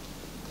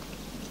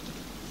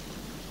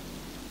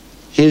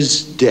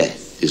 His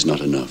death is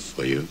not enough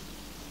for you.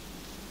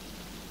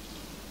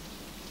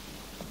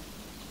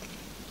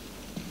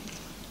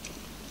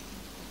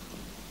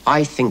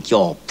 I think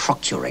your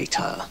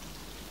procurator,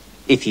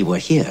 if he were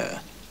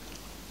here,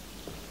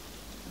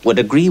 would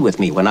agree with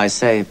me when I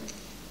say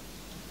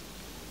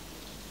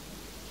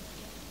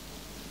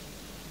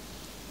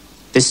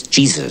this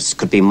Jesus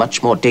could be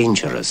much more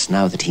dangerous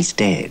now that he's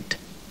dead.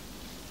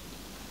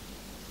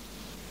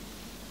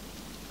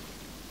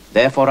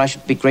 Therefore, I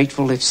should be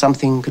grateful if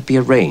something could be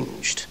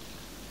arranged.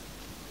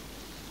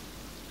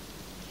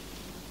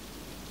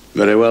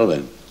 Very well,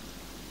 then.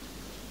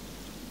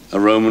 A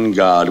Roman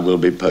guard will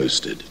be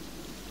posted.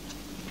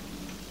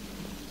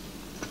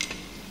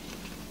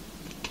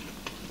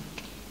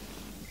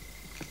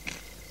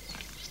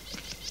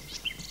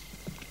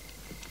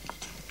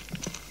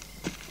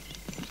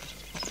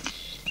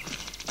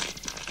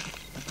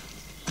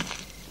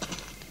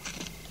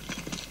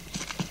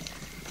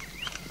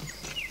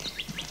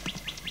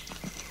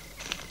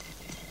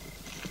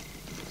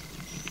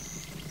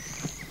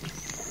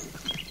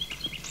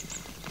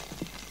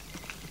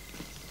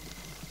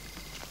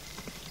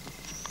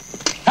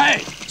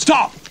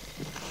 Stop!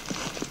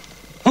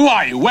 Who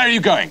are you? Where are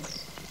you going?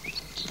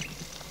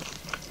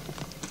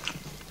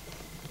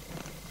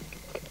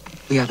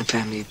 We are the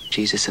family of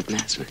Jesus of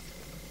Nazareth,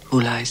 who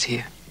lies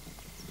here.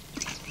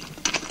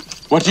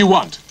 What do you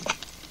want?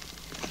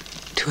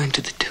 To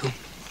enter the tomb.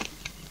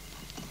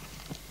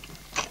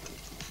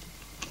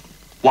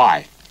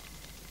 Why?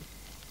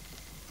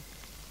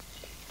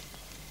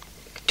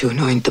 To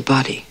anoint the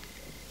body.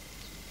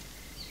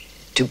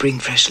 To bring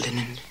fresh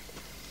linen,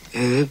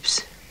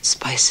 herbs,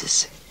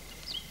 spices.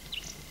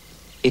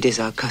 It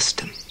is our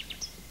custom.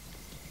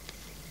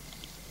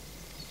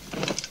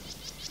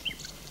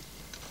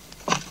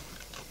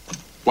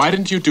 Why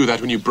didn't you do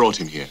that when you brought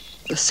him here?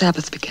 The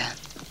Sabbath began.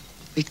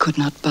 We could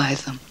not buy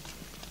them.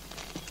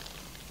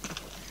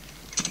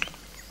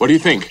 What do you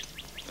think?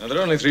 Now, there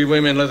are only 3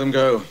 women. Let them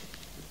go.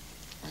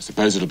 I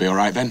suppose it'll be all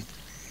right then.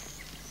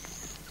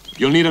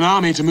 You'll need an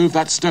army to move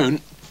that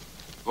stone.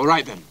 All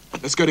right, then.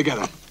 Let's go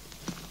together.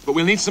 But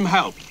we'll need some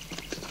help.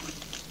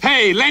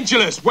 Hey,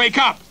 Lentulus, wake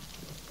up!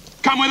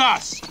 Come with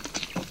us!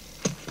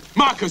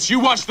 Marcus, you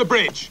watch the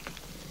bridge. I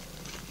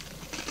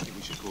think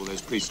we should call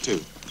those priests too.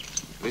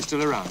 Are they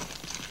still around?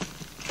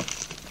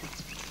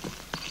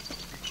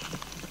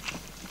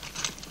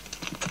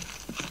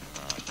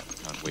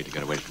 Can't wait to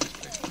get away from this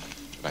place.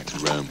 Go back to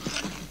Rome.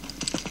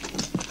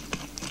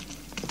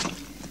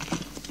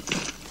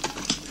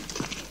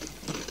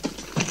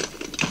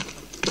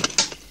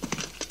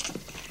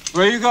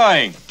 Where are you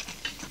going?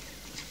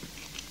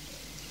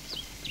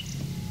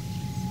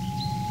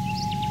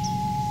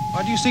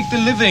 Why do you seek the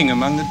living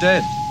among the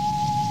dead?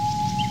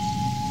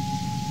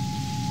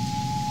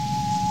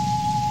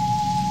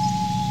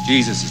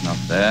 Jesus is not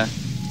there.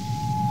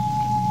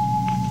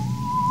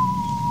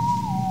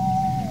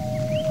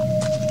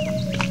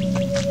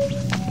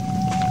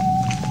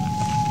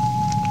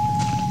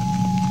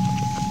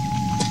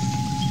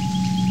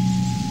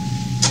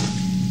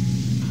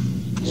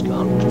 He's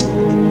gone.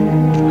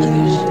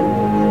 Others.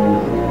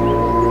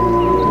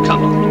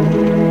 Come on.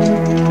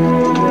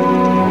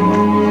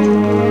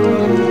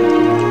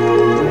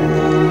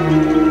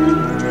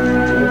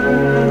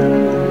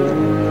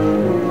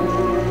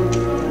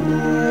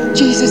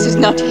 Jesus is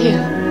not here.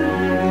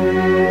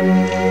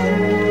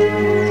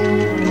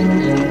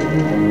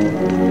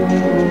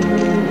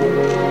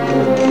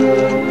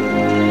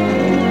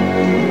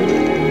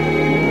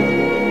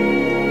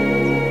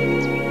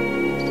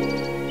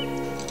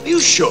 Are you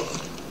sure?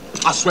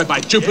 I swear by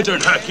Jupiter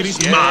and Hercules,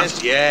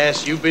 Mars.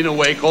 Yes, you've been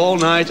awake all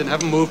night and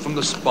haven't moved from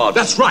the spot.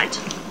 That's right.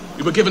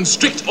 We were given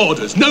strict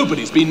orders.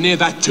 Nobody's been near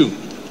that tomb.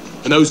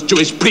 And those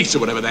Jewish priests, or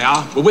whatever they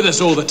are, were with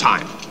us all the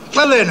time.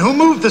 Well then, who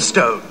moved the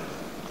stone?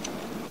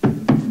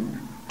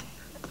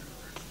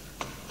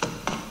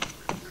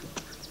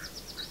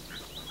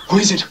 Who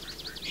is it?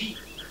 Me,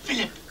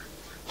 Philip.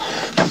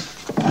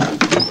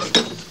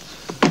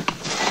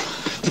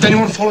 Did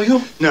anyone follow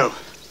you? No.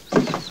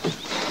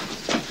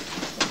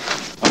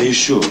 Are you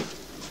sure?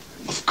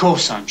 Of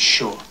course I'm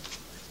sure.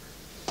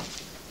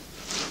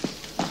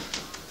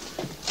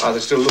 Are they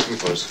still looking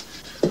for us?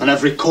 On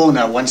every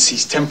corner one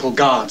sees temple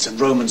guards and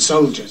Roman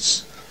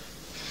soldiers.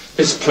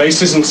 This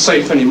place isn't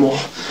safe anymore.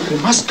 We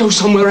must go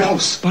somewhere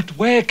else. But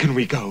where can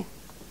we go?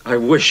 I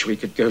wish we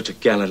could go to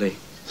Galilee.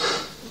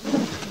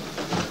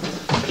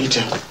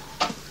 Peter.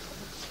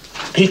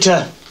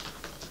 Peter.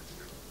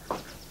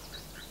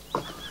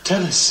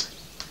 Tell us.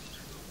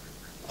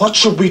 What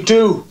should we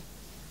do?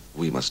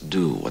 We must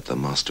do what the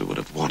Master would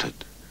have wanted.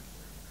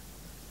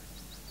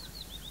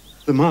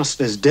 The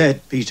Master's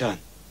dead, Peter.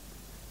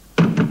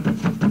 I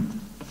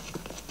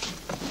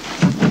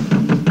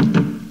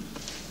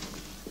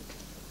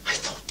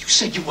thought you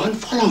said you weren't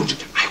followed.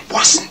 I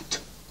wasn't.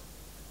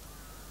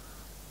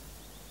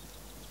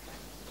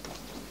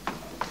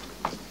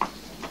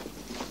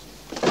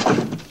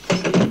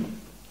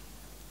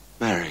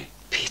 Mary.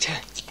 Peter.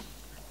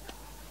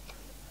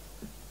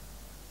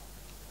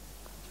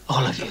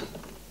 All of you.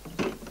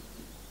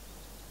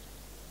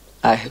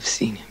 I have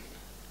seen him.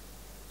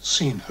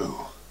 Seen who?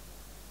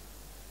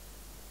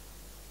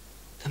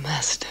 The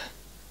Master.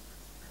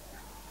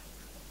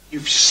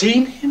 You've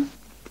seen him?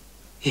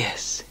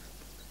 Yes.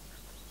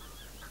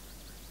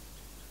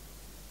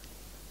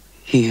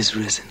 He is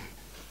risen.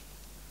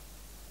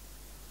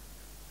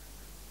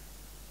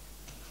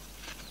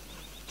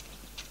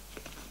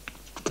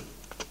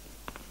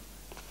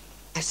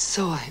 I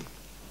saw him.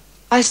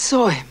 I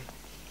saw him.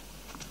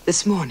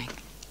 This morning,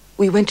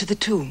 we went to the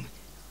tomb,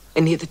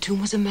 and near the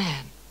tomb was a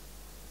man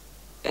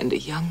and a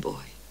young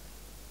boy.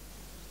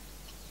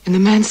 And the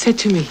man said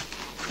to me,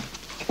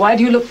 "Why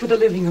do you look for the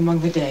living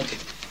among the dead?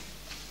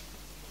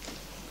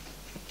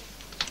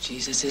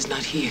 Jesus is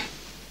not here."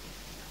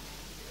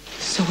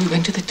 So we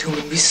went to the tomb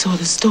and we saw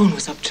the stone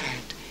was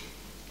upturned.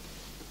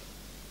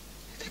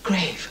 The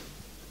grave.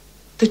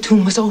 The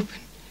tomb was open.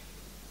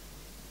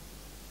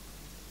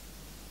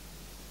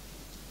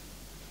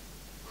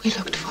 We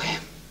looked for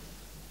him.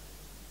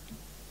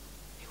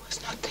 He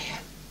was not there.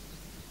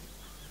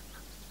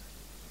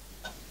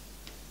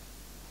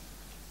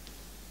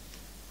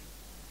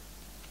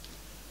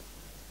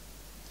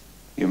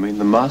 You mean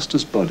the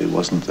Master's body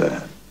wasn't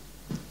there?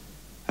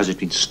 Has it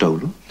been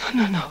stolen?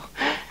 No.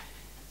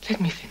 Let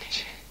me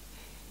finish.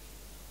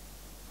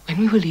 When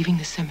we were leaving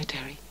the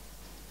cemetery,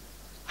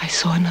 I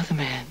saw another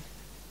man.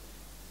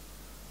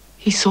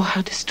 He saw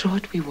how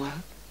distraught we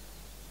were.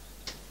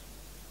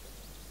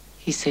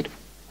 He said,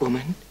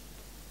 "Woman,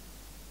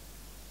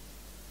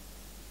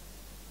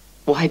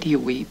 why do you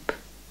weep?"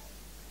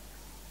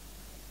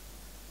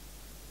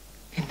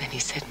 And then he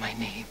said my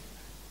name.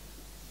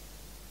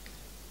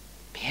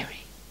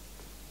 Mary.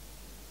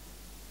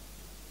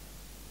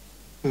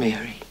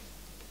 Mary.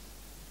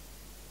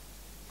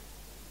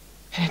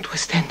 And it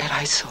was then that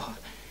I saw.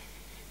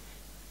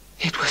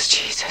 It was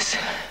Jesus.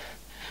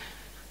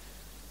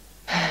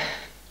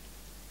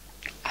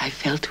 I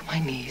fell to my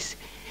knees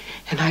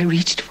and I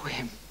reached for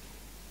him.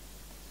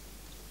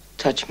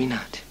 Touch me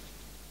not,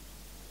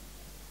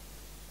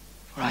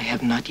 For I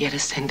have not yet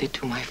ascended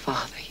to my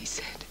Father, he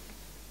said.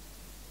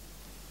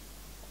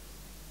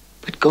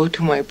 But go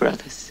to my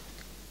brothers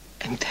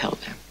and tell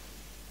them.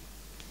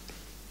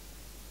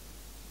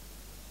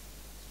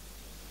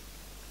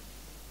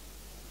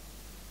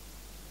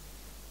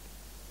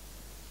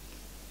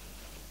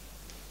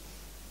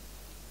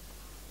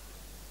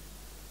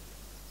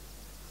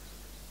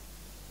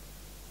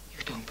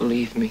 You don't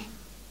believe me.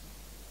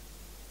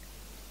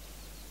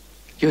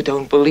 You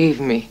don't believe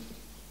me.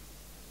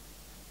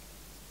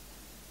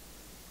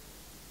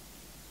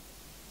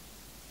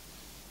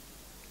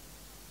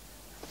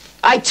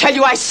 I tell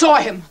you, I saw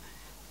him.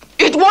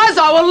 It was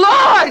our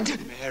Lord.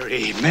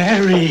 Mary,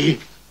 Mary.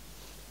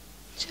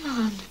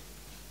 John.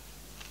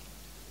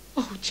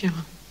 Oh,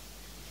 John.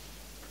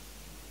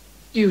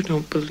 You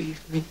don't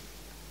believe me.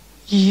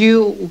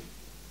 You.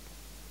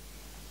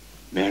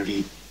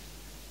 Mary,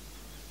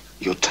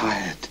 you're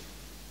tired.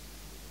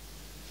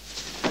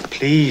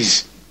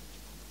 Please.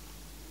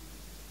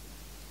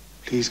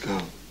 Please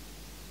go.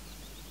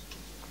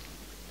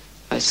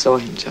 I saw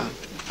him, John.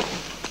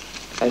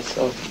 I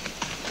saw him.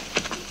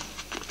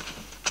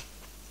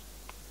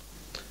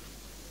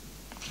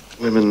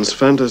 Women's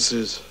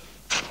fantasies.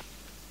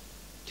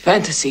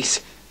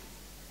 Fantasies?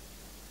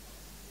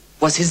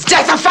 Was his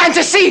death a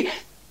fantasy?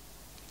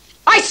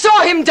 I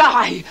saw him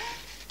die.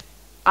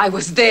 I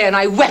was there and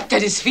I wept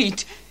at his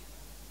feet.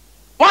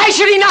 Why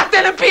should he not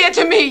then appear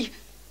to me?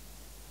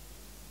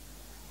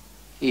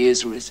 He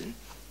is risen.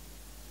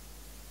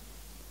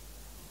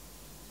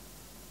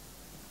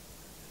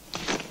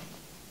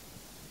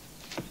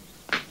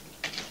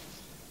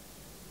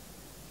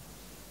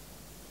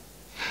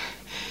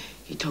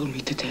 He told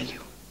me to tell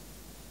you.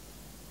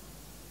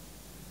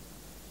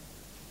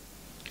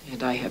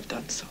 And I have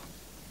done so.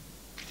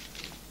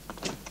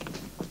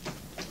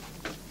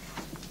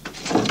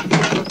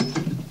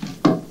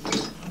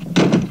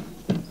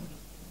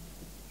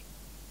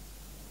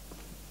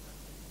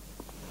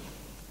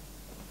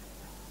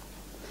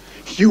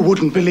 You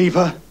wouldn't believe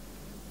her.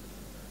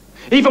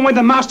 Even when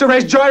the master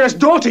raised Jairus'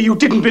 daughter, you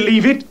didn't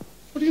believe it.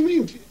 What do you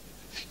mean?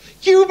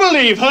 You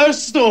believe her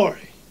story?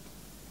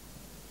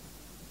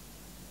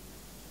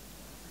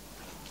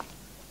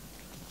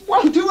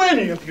 Well, do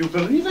any of you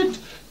believe it?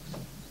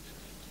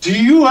 Do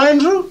you,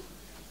 Andrew?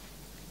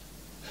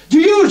 Do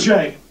you,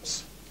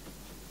 James?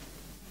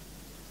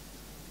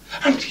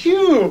 And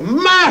you,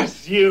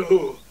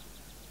 Matthew?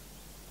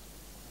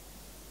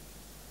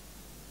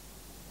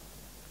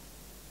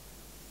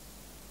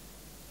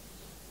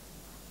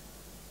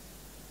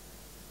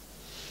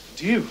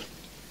 Do you?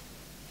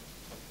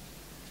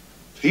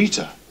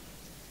 Peter?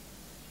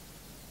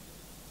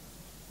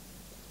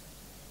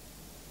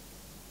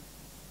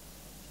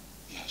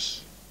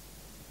 Yes.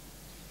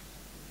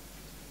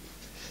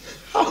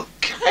 How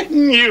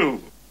can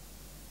you?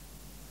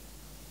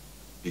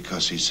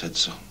 Because he said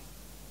so.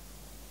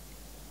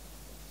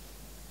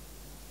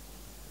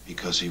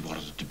 Because he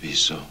wanted it to be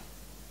so.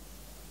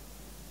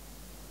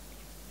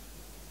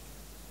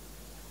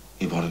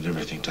 He wanted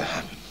everything to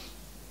happen.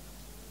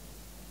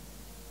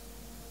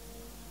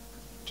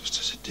 Just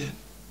as it did.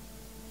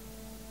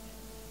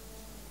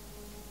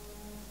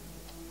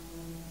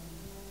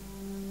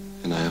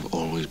 And I have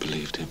always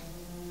believed him.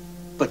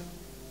 But,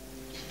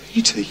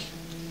 Peter,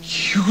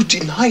 you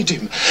denied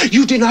him.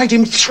 You denied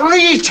him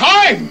 3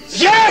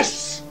 times!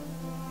 Yes!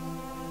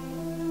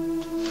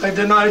 I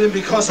denied him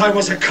because I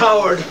was a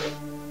coward.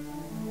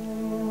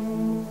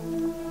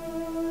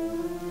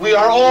 We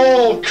are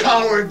all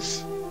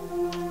cowards.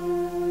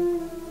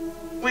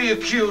 We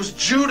accuse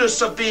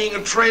Judas of being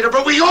a traitor,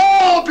 but we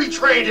all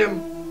betrayed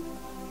him.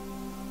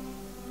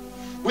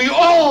 We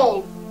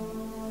all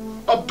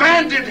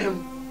abandoned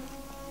him.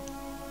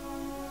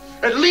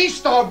 At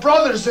least our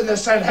brothers in the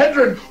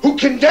Sanhedrin who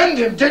condemned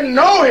him didn't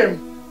know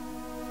him.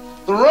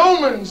 The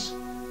Romans,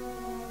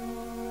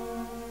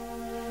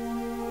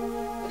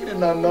 they did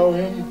not know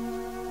him.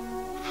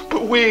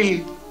 But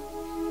we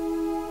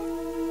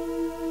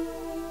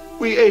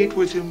ate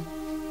with him.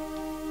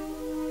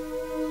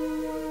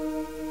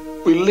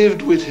 We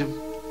lived with him.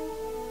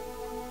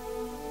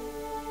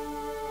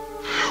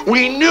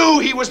 We knew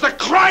he was the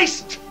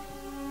Christ,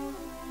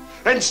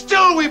 and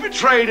still we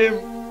betrayed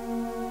him.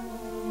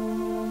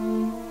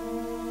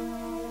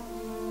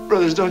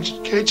 Brothers,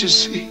 can't you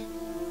see?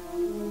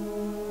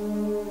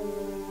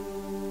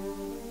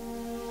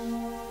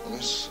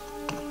 Yes.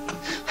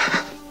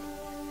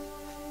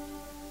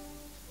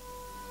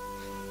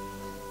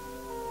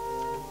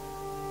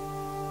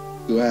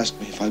 You asked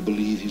me if I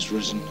believe he's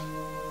risen.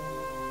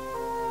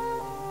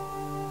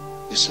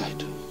 Yes, I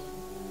do.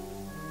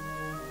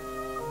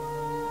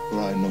 For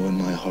I know in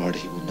my heart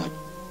he will not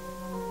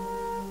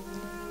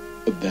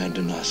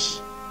abandon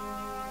us.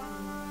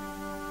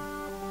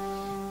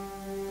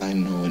 I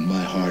know in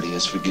my heart he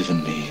has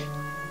forgiven me.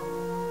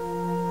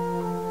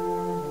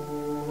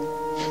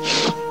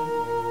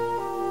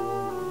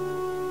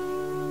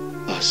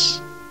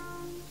 Us.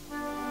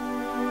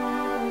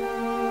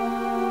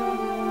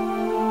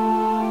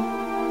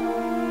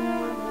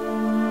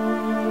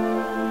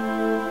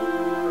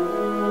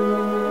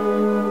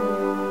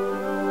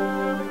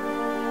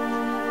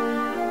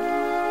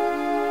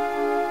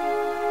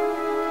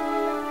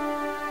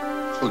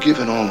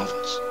 forgiven all of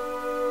us.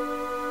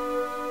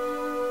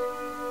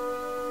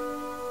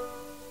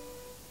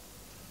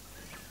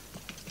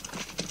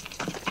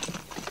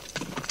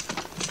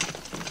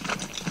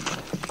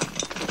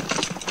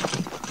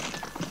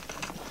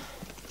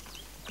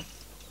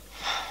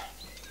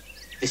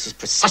 This is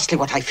precisely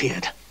what I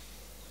feared.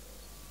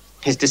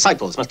 His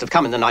disciples must have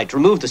come in the night,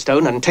 removed the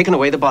stone, and taken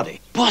away the body.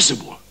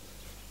 Possible.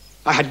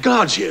 I had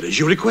guards here, as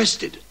you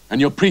requested.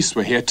 And your priests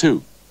were here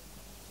too.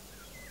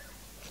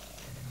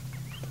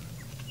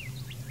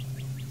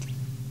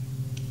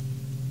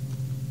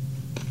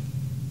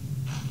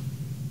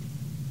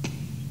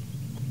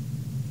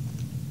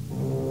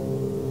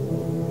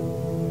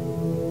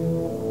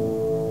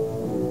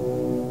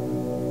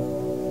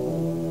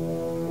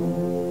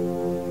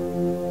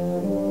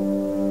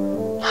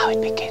 Now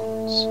it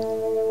begins.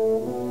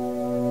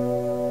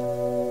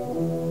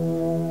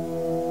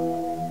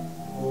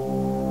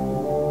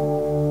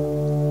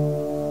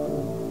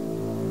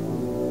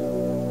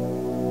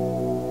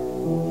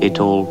 It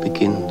all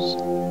begins.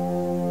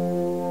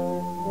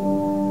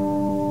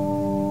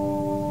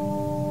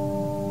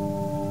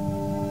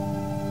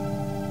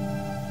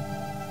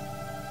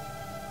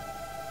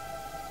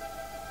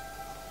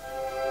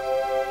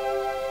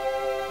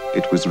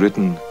 It was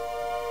written,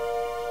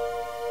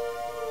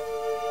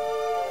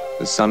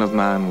 "The Son of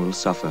Man will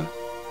suffer,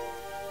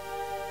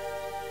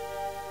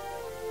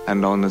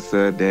 and on the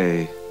third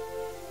day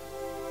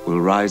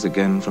will rise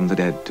again from the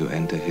dead to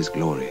enter his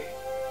glory."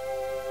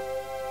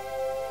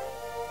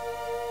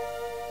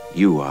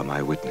 You are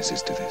my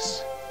witnesses to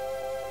this.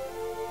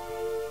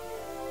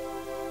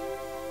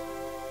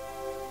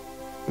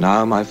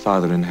 Now my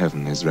Father in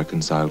heaven is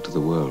reconciled to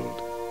the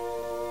world,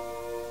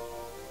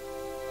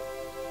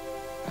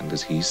 and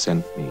as he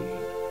sent me,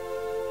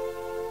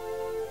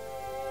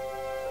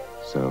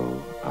 so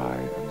I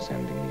am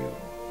sending you.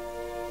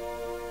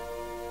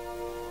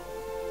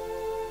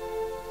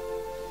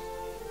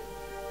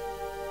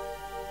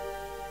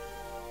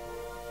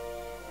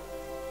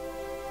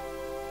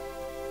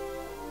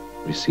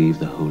 Receive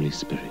the Holy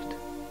Spirit.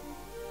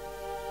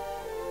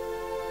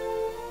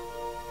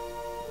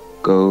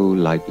 Go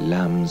like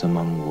lambs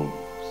among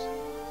wolves.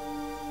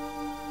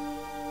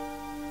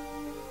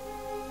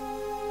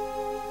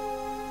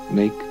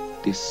 Make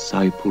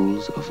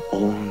disciples of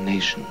all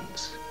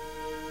nations.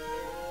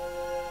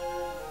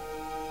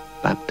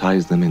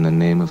 Baptize them in the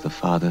name of the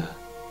Father,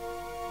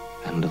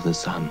 and of the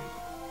Son,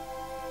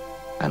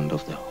 and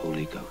of the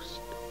Holy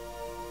Ghost.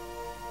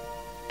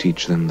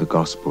 Teach them the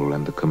gospel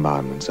and the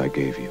commandments I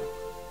gave you.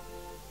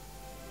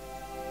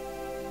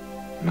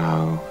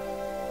 Now,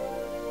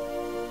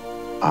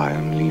 I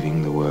am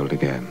leaving the world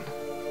again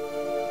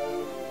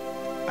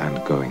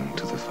and going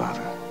to the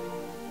Father.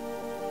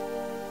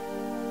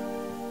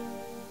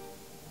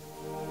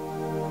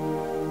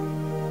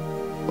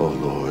 O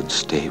Lord,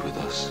 stay with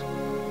us,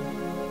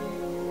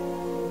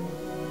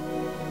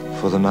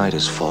 for the night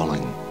is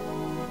falling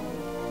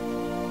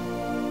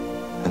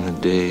and the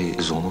day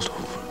is almost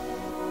over.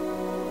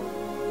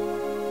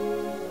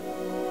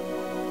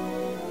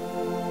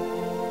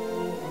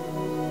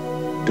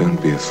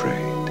 Don't be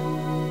afraid.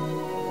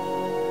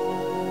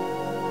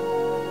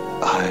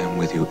 I am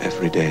with you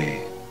every day